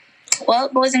 Well,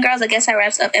 boys and girls, I guess that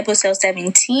wraps up episode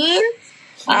 17.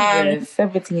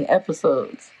 17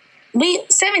 episodes.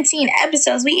 17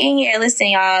 episodes. We in here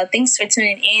listening, y'all. Thanks for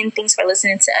tuning in. Thanks for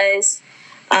listening to us.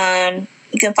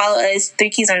 You can follow us, 3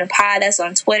 Keys on the Pod. That's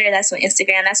on Twitter. That's on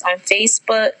Instagram. That's on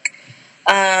Facebook.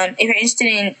 If you're interested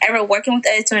in ever working with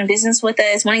us, doing business with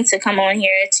us, wanting to come on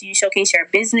here to showcase your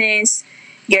business,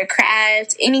 your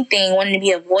craft, anything, wanting to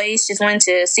be a voice, just wanting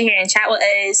to sit here and chat with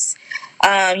us,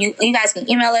 you guys can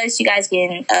email us. You guys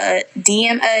can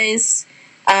DM us.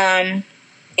 And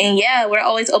yeah, we're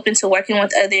always open to working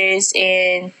with others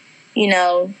and, you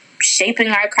know, shaping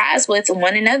our crafts with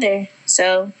one another.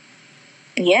 So,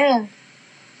 yeah.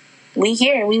 We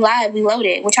here. We live. We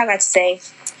loaded. What y'all got to say?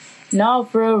 No,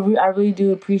 for real, I really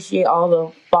do appreciate all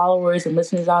the followers and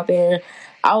listeners out there.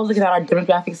 I was looking at our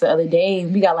demographics the other day.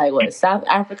 We got South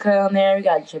Africa on there. We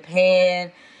got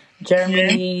Japan,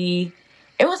 Germany. Mm-hmm.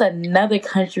 It was another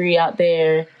country out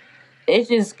there. It's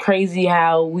just crazy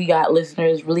how we got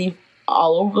listeners really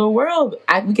all over the world.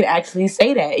 We can actually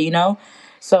say that, you know?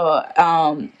 So,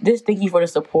 just thank you for the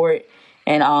support.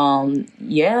 And,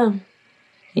 yeah,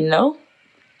 you know,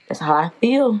 that's how I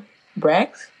feel.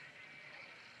 Brax?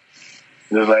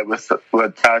 Just like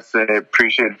what Ty said,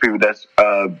 appreciate the people that's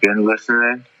been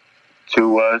listening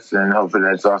to us, and hopefully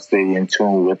that's all stay in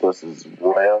tune with us as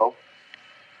well.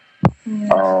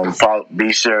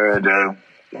 Be sure to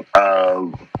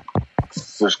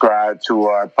subscribe to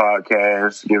our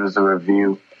podcast, give us a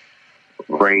review,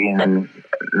 rating, and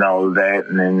all of that,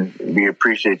 and then we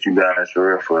appreciate you guys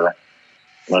for real. For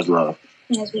much love.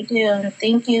 Yes, we do.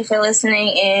 Thank you for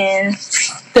listening. And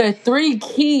the 3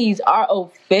 Keys are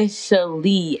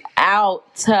officially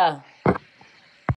out.